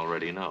I don't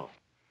already know?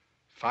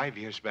 5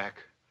 years back,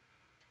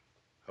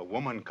 a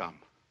woman come,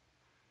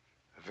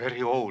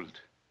 very old,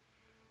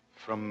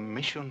 from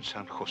Mission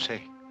San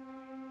Jose.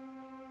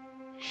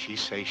 She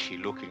say she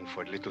looking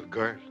for a little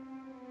girl.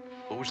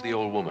 Who was the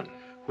old woman?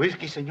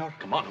 Whiskey, senor.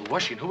 Come on, who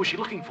was she and who was she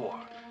looking for?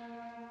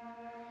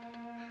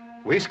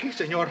 Whiskey,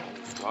 senor.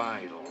 All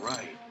right.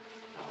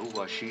 Now, who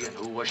was she and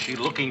who was she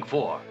looking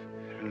for?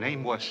 Her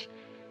name was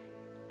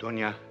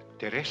Doña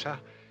Teresa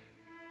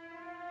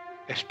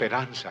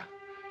Esperanza.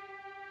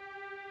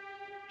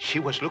 She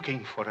was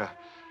looking for a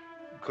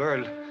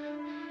girl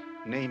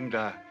named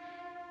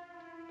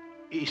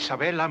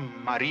Isabella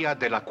Maria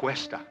de la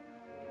Cuesta.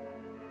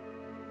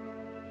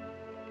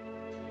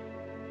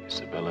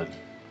 Isabella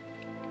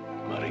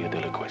Maria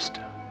de la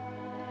Cuesta.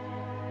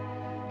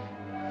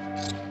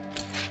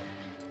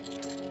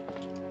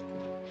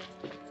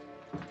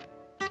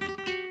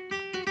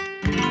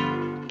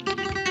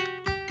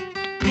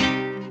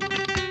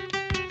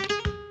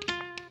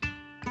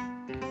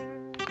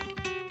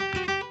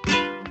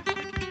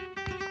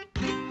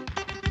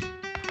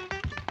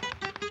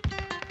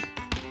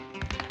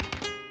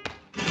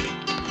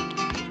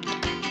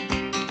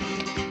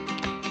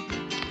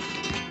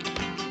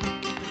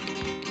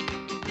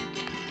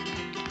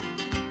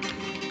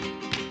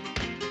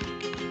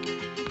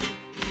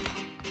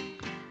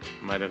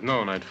 Might have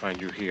known I'd find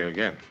you here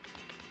again.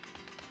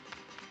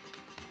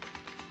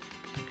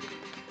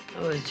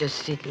 I was just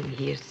sitting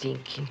here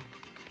thinking.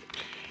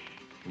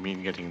 You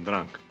mean getting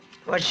drunk?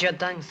 What's your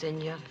tongue,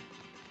 senor?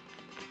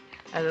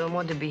 I don't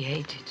want to be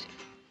hated.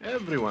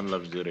 Everyone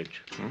loves the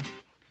rich. Hmm?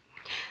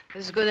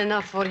 It's good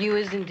enough for you,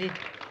 isn't it?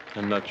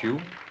 And not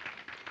you?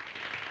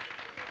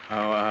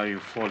 How are you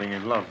falling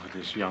in love with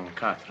this young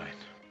Cartwright?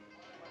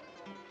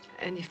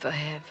 And if I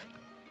have,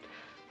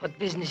 what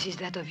business is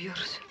that of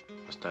yours?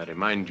 Must I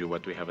remind you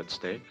what we have at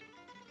stake?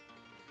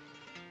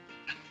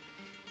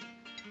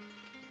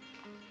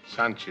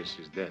 Sanchez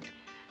is dead.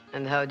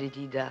 And how did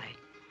he die?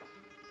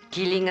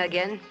 Killing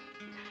again?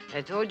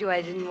 I told you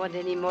I didn't want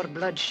any more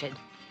bloodshed.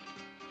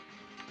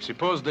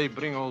 Suppose they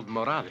bring old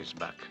Morales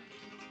back,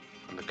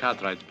 and the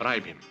Cartwrights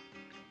bribe him.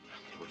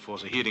 They will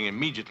force a hearing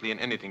immediately, and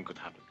anything could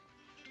happen.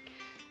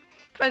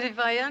 But if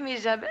I am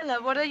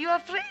Isabella, what are you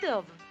afraid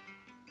of?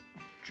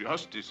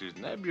 Justice is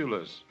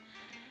nebulous.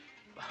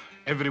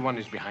 Everyone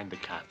is behind the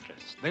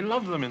Cartwrights. They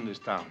love them in this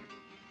town.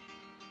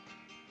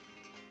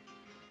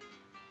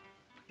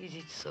 Is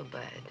it so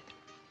bad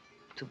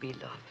to be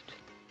loved?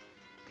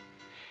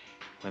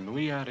 When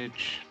we are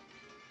rich,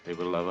 they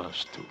will love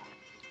us too.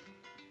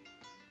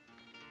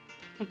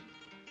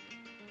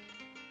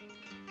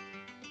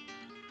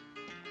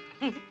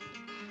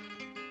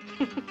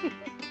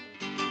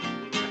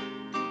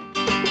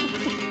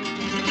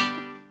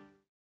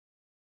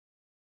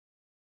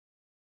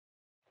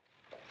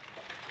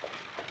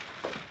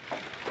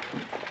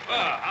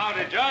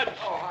 Howdy, Judge.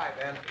 Oh, hi,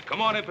 Ben.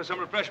 Come on in for some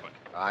refreshment.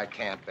 I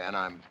can't, Ben.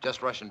 I'm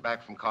just rushing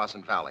back from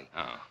Carson Valley.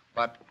 Oh.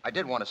 But I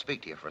did want to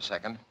speak to you for a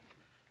second.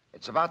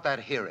 It's about that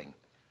hearing.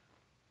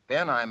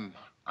 Ben, I'm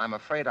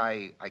afraid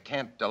I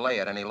can't delay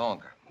it any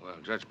longer. Well,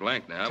 Judge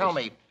Blank now... Tell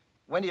me,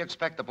 when do you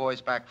expect the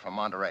boys back from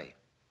Monterey?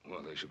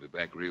 Well, they should be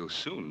back real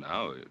soon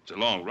now. It's a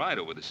long ride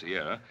over the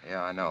Sierra.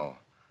 Yeah, I know.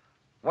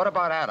 What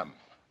about Adam?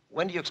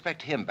 When do you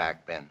expect him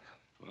back, Ben?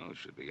 Well, it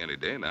should be any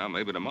day now,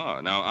 maybe tomorrow.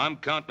 Now, I'm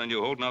counting on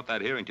you holding out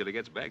that hearing till he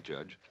gets back,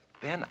 Judge.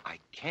 Ben, I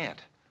can't.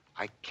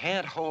 I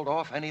can't hold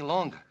off any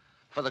longer.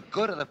 For the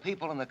good of the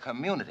people in the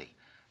community,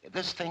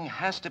 this thing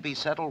has to be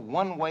settled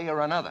one way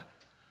or another.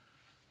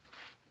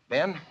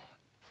 Ben,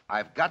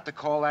 I've got to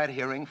call that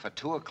hearing for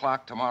 2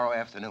 o'clock tomorrow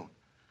afternoon.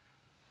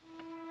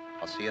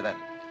 I'll see you then.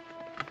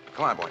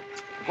 Come on, boy.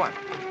 Come on.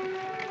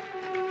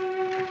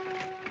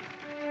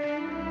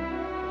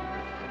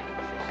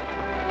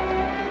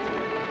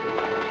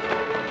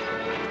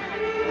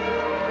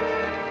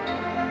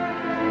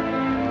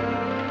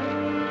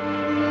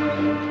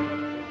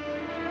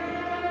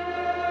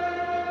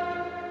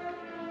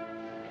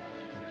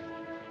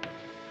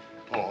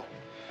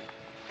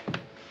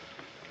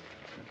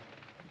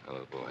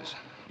 Hello, boys.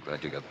 I'm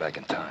glad you got back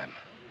in time.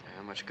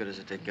 How much good does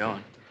it take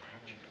going?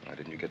 Why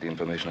didn't you get the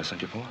information I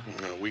sent you for?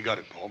 No, we got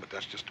it, Paul, but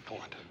that's just the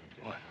point.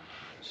 What?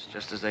 It's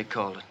just as they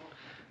called it.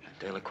 That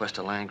De La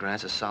Cuesta land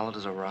grant's as solid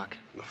as a rock.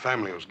 The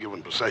family was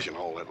given possession of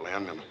all that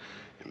land, and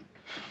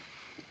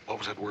what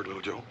was that word,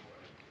 little Joe?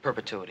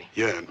 Perpetuity.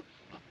 Yeah,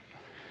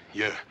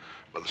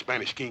 by the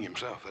Spanish king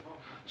himself. That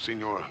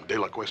Senor De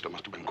La Cuesta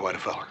must have been quite a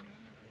feller.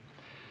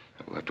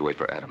 We'll have to wait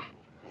for Adam.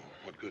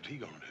 What good's he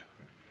gonna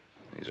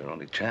do? He's our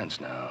only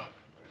chance now.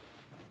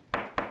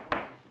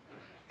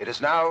 It is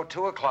now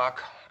 2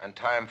 o'clock and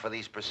time for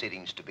these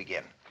proceedings to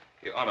begin.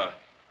 Your Honor,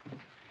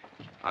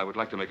 I would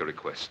like to make a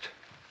request.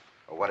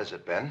 What is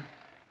it, Ben?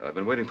 I've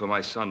been waiting for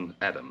my son,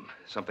 Adam.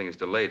 Something has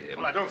delayed him.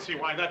 Well, I don't see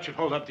why that should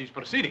hold up these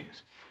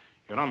proceedings.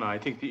 Your Honor, I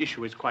think the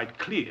issue is quite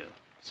clear.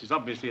 This is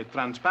obviously a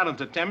transparent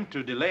attempt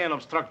to delay and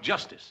obstruct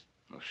justice.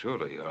 Oh,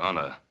 surely, Your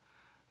Honor.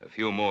 A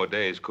few more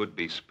days could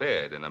be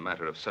spared in a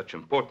matter of such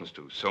importance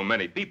to so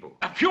many people.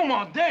 A few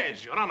more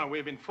days, Your Honor.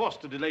 We've been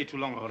forced to delay too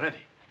long already.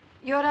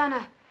 Your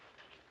Honor,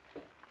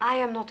 I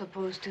am not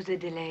opposed to the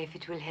delay if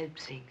it will help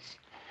things.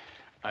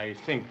 I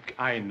think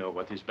I know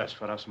what is best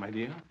for us, my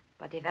dear.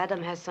 But if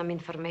Adam has some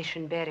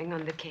information bearing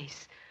on the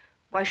case,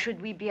 why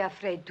should we be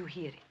afraid to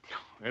hear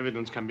it?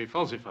 Evidence can be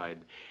falsified.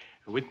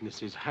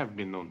 Witnesses have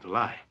been known to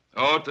lie.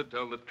 Oh, to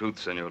tell the truth,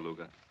 Senor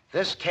Luga.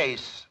 This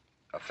case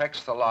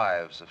affects the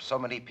lives of so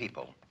many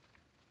people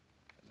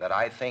that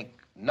I think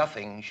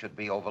nothing should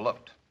be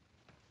overlooked.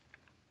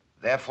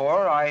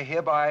 Therefore, I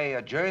hereby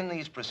adjourn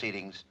these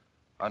proceedings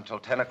until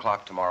 10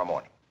 o'clock tomorrow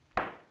morning.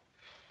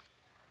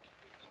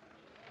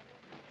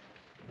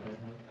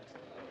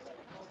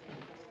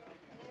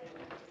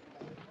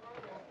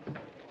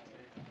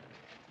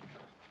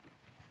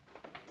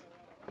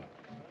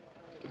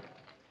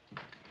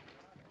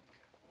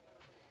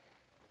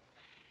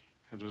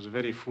 It was a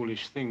very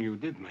foolish thing you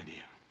did, my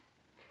dear.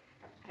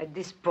 At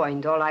this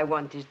point, all I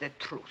want is the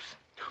truth.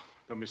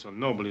 Don't be so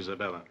noble,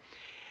 Isabella.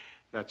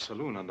 That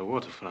saloon on the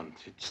waterfront,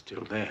 it's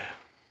still there.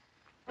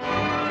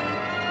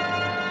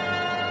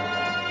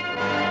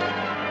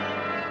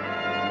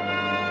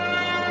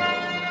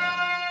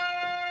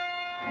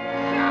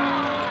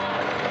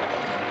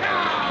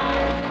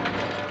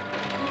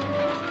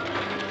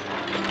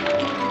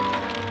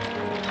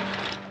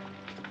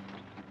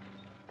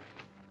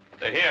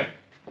 They're here.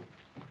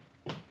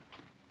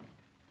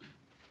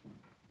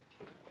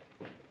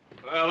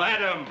 Well,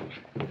 Adam.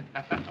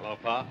 Hello,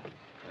 Pa.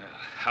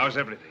 How's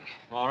everything?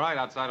 All right,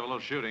 outside of a little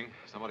shooting.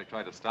 Somebody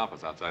tried to stop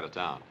us outside of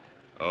town.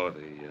 Oh,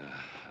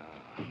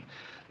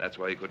 That's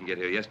why you couldn't get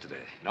here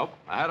yesterday. Nope,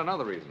 I had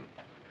another reason.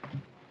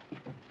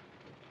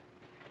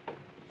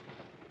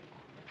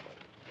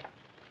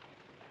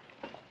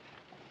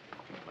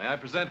 May I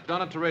present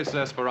Donna Teresa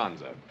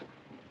Esperanza?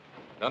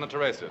 Donna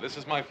Teresa, this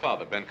is my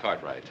father, Ben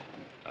Cartwright.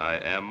 I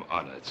am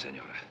honored,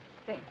 Senora.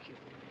 Thank you.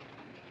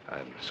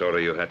 I'm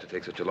sorry you had to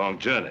take such a long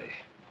journey.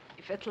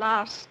 If at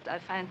last I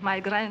find my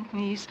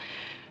grandniece,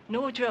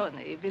 no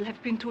journey will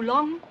have been too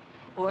long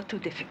or too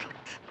difficult.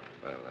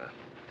 Well,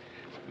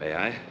 may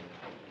I?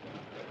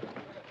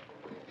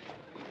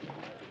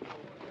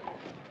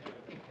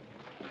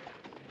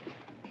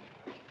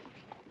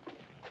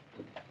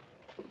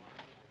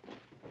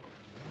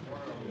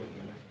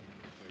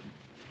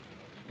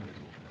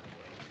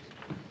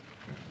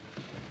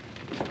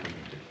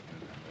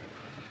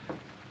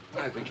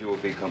 I think you will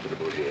be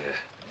comfortable here.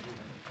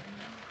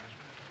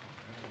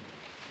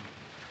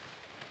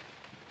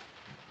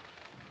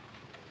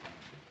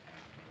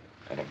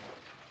 Adam,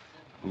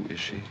 who is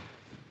she?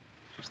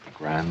 She's the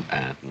grand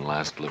aunt and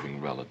last living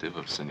relative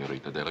of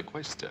Senorita de la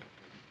Cuesta.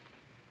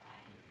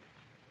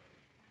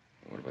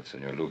 What about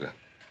Senor Luga?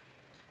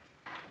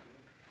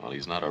 Well,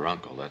 he's not her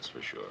uncle, that's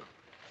for sure.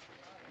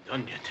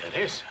 Doña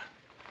Teresa.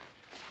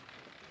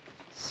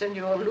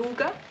 Senor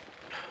Luga?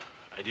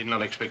 I did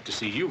not expect to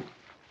see you.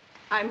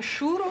 I'm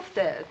sure of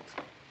that.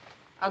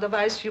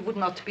 Otherwise, you would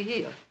not be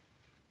here.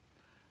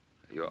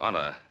 Your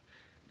Honor,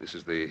 this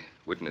is the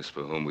witness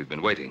for whom we've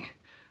been waiting.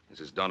 This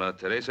is Donna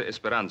Teresa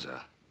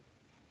Esperanza.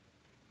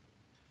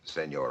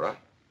 Senora?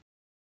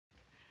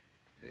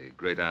 The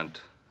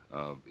great-aunt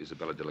of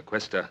Isabella de la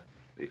Cuesta,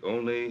 the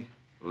only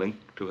link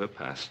to her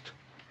past,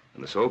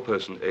 and the sole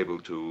person able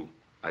to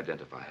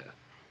identify her.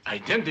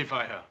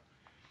 Identify her?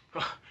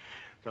 Oh,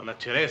 Donna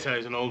Teresa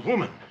is an old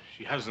woman.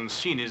 She hasn't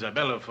seen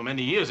Isabella for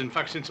many years. In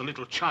fact, since a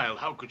little child.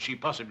 How could she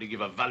possibly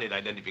give a valid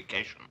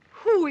identification?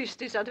 Who is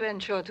this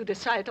adventurer to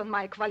decide on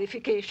my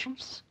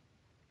qualifications?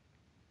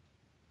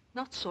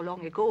 Not so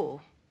long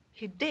ago,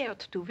 he dared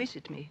to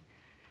visit me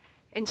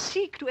and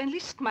seek to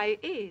enlist my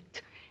aid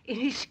in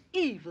his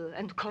evil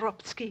and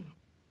corrupt scheme.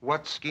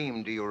 What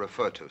scheme do you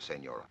refer to,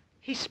 Senora?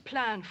 His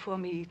plan for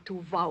me to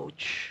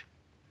vouch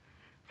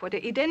for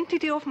the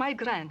identity of my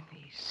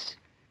grandniece,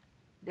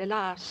 the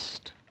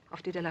last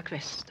of the De La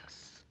Cuestas.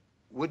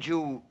 Would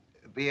you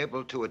be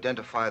able to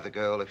identify the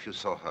girl if you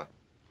saw her?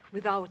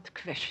 Without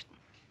question.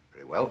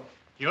 Very well.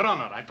 Your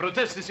Honor, I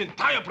protest this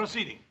entire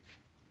proceeding.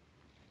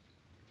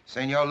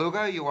 Senor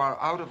Luga, you are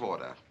out of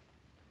order.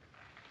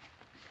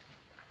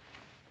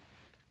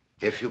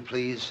 If you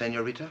please,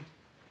 Senorita.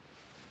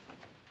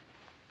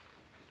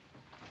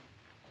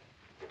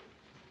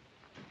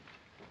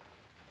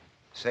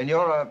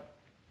 Senora,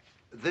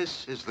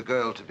 this is the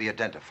girl to be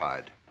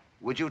identified.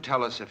 Would you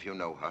tell us if you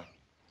know her?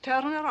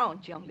 Turn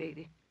around, young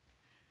lady.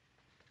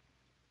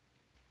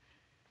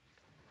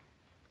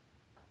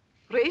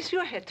 Raise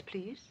your head,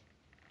 please.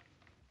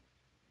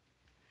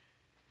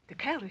 The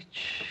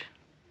carriage,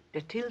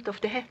 the tilt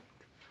of the head,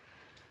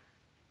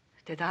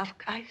 the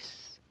dark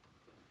eyes.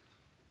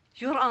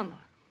 Your Honor,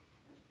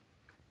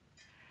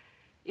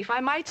 if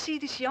I might see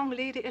this young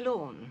lady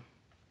alone,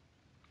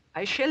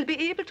 I shall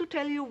be able to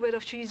tell you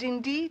whether she is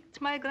indeed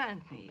my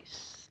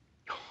grandniece.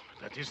 Oh,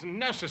 that isn't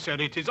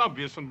necessary. It is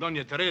obvious from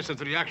Doña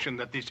Teresa's reaction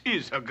that this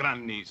is her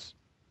grandniece.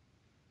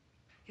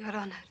 Your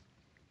Honor,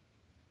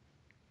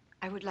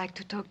 I would like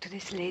to talk to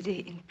this lady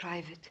in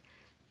private,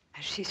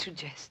 as she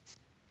suggests.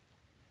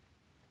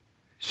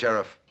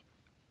 Sheriff,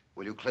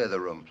 will you clear the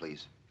room,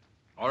 please?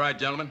 All right,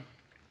 gentlemen.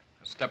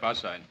 Step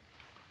outside.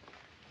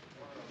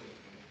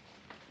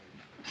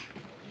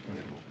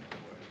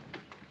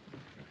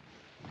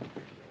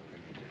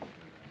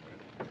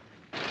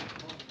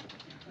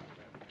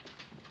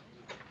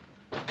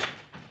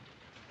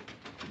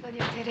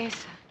 Doña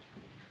Teresa.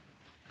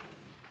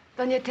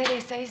 Doña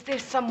Teresa, is there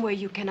some way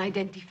you can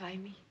identify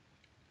me?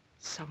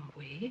 Some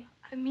way?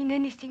 I mean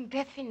anything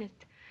definite.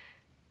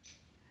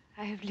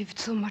 I have lived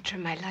so much of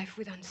my life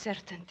with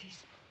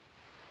uncertainties.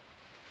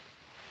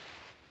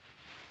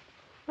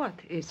 What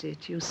is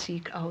it you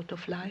seek out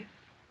of life?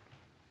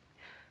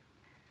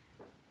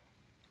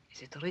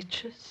 Is it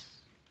riches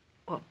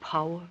or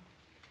power?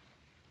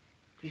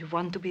 Do you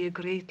want to be a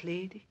great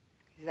lady?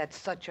 Is that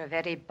such a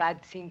very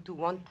bad thing to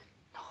want?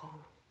 No,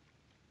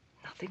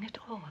 nothing at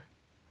all.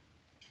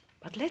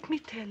 But let me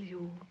tell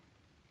you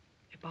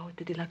about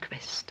the De La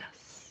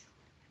Cuestas.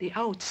 The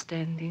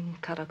outstanding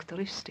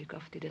characteristic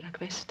of the De La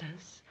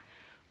Cuestas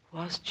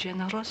was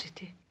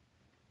generosity.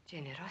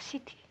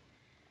 Generosity?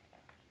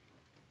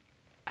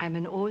 I'm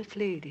an old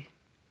lady,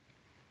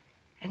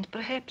 and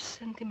perhaps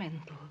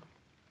sentimental.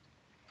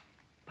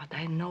 But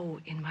I know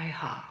in my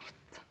heart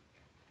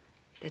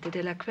that the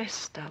De La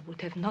Cuesta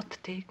would have not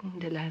taken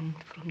the land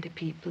from the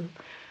people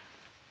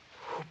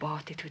who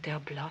bought it with their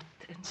blood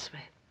and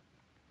sweat.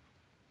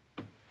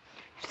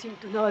 You seem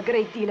to know a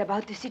great deal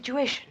about the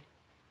situation.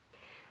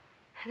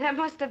 That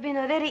must have been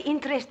a very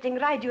interesting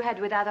ride you had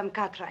with Adam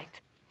Cartwright.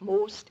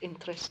 Most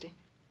interesting.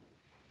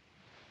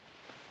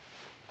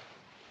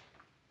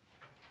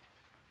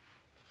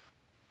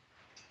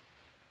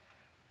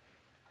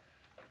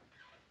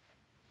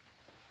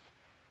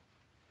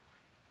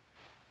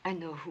 I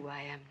know who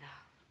I am now.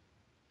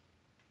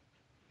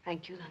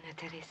 Thank you, Dona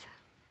Teresa.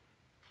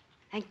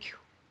 Thank you.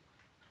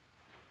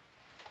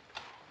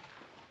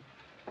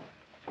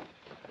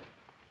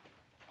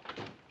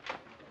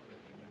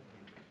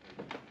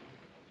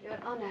 Your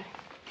Honor,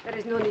 there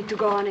is no need to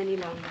go on any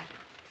longer.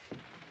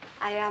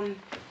 I am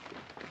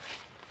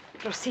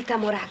Rosita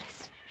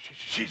Morales.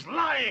 She's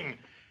lying.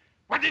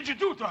 What did you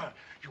do to her?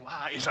 You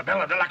are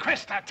Isabella de la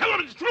Cuesta. Tell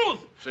her the truth.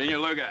 Senor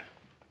Luga,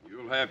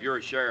 you'll have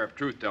your share of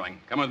truth-telling.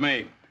 Come with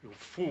me. You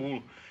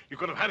fool. You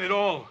could have had it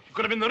all. You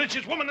could have been the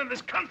richest woman in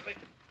this country.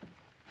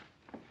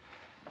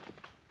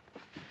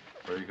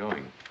 Where are you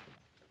going?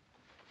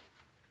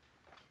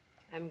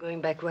 I'm going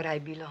back where I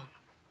belong.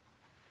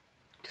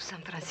 To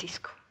San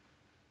Francisco.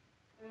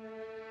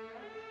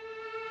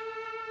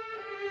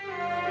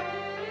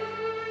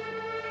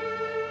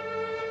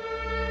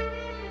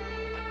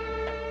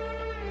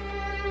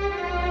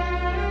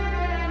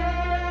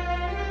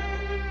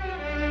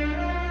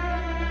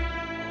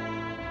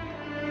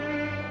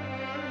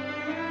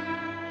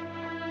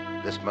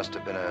 This must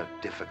have been a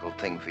difficult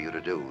thing for you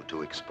to do,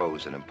 to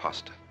expose an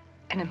imposter.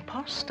 An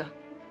imposter?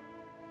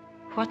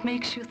 What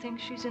makes you think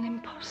she's an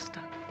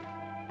imposter?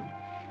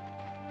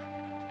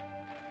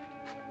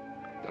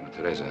 Donna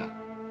Teresa,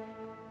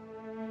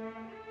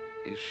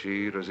 is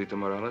she Rosita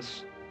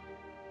Morales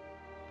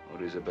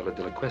or Isabella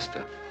de la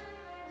Cuesta?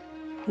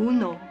 Who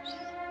knows?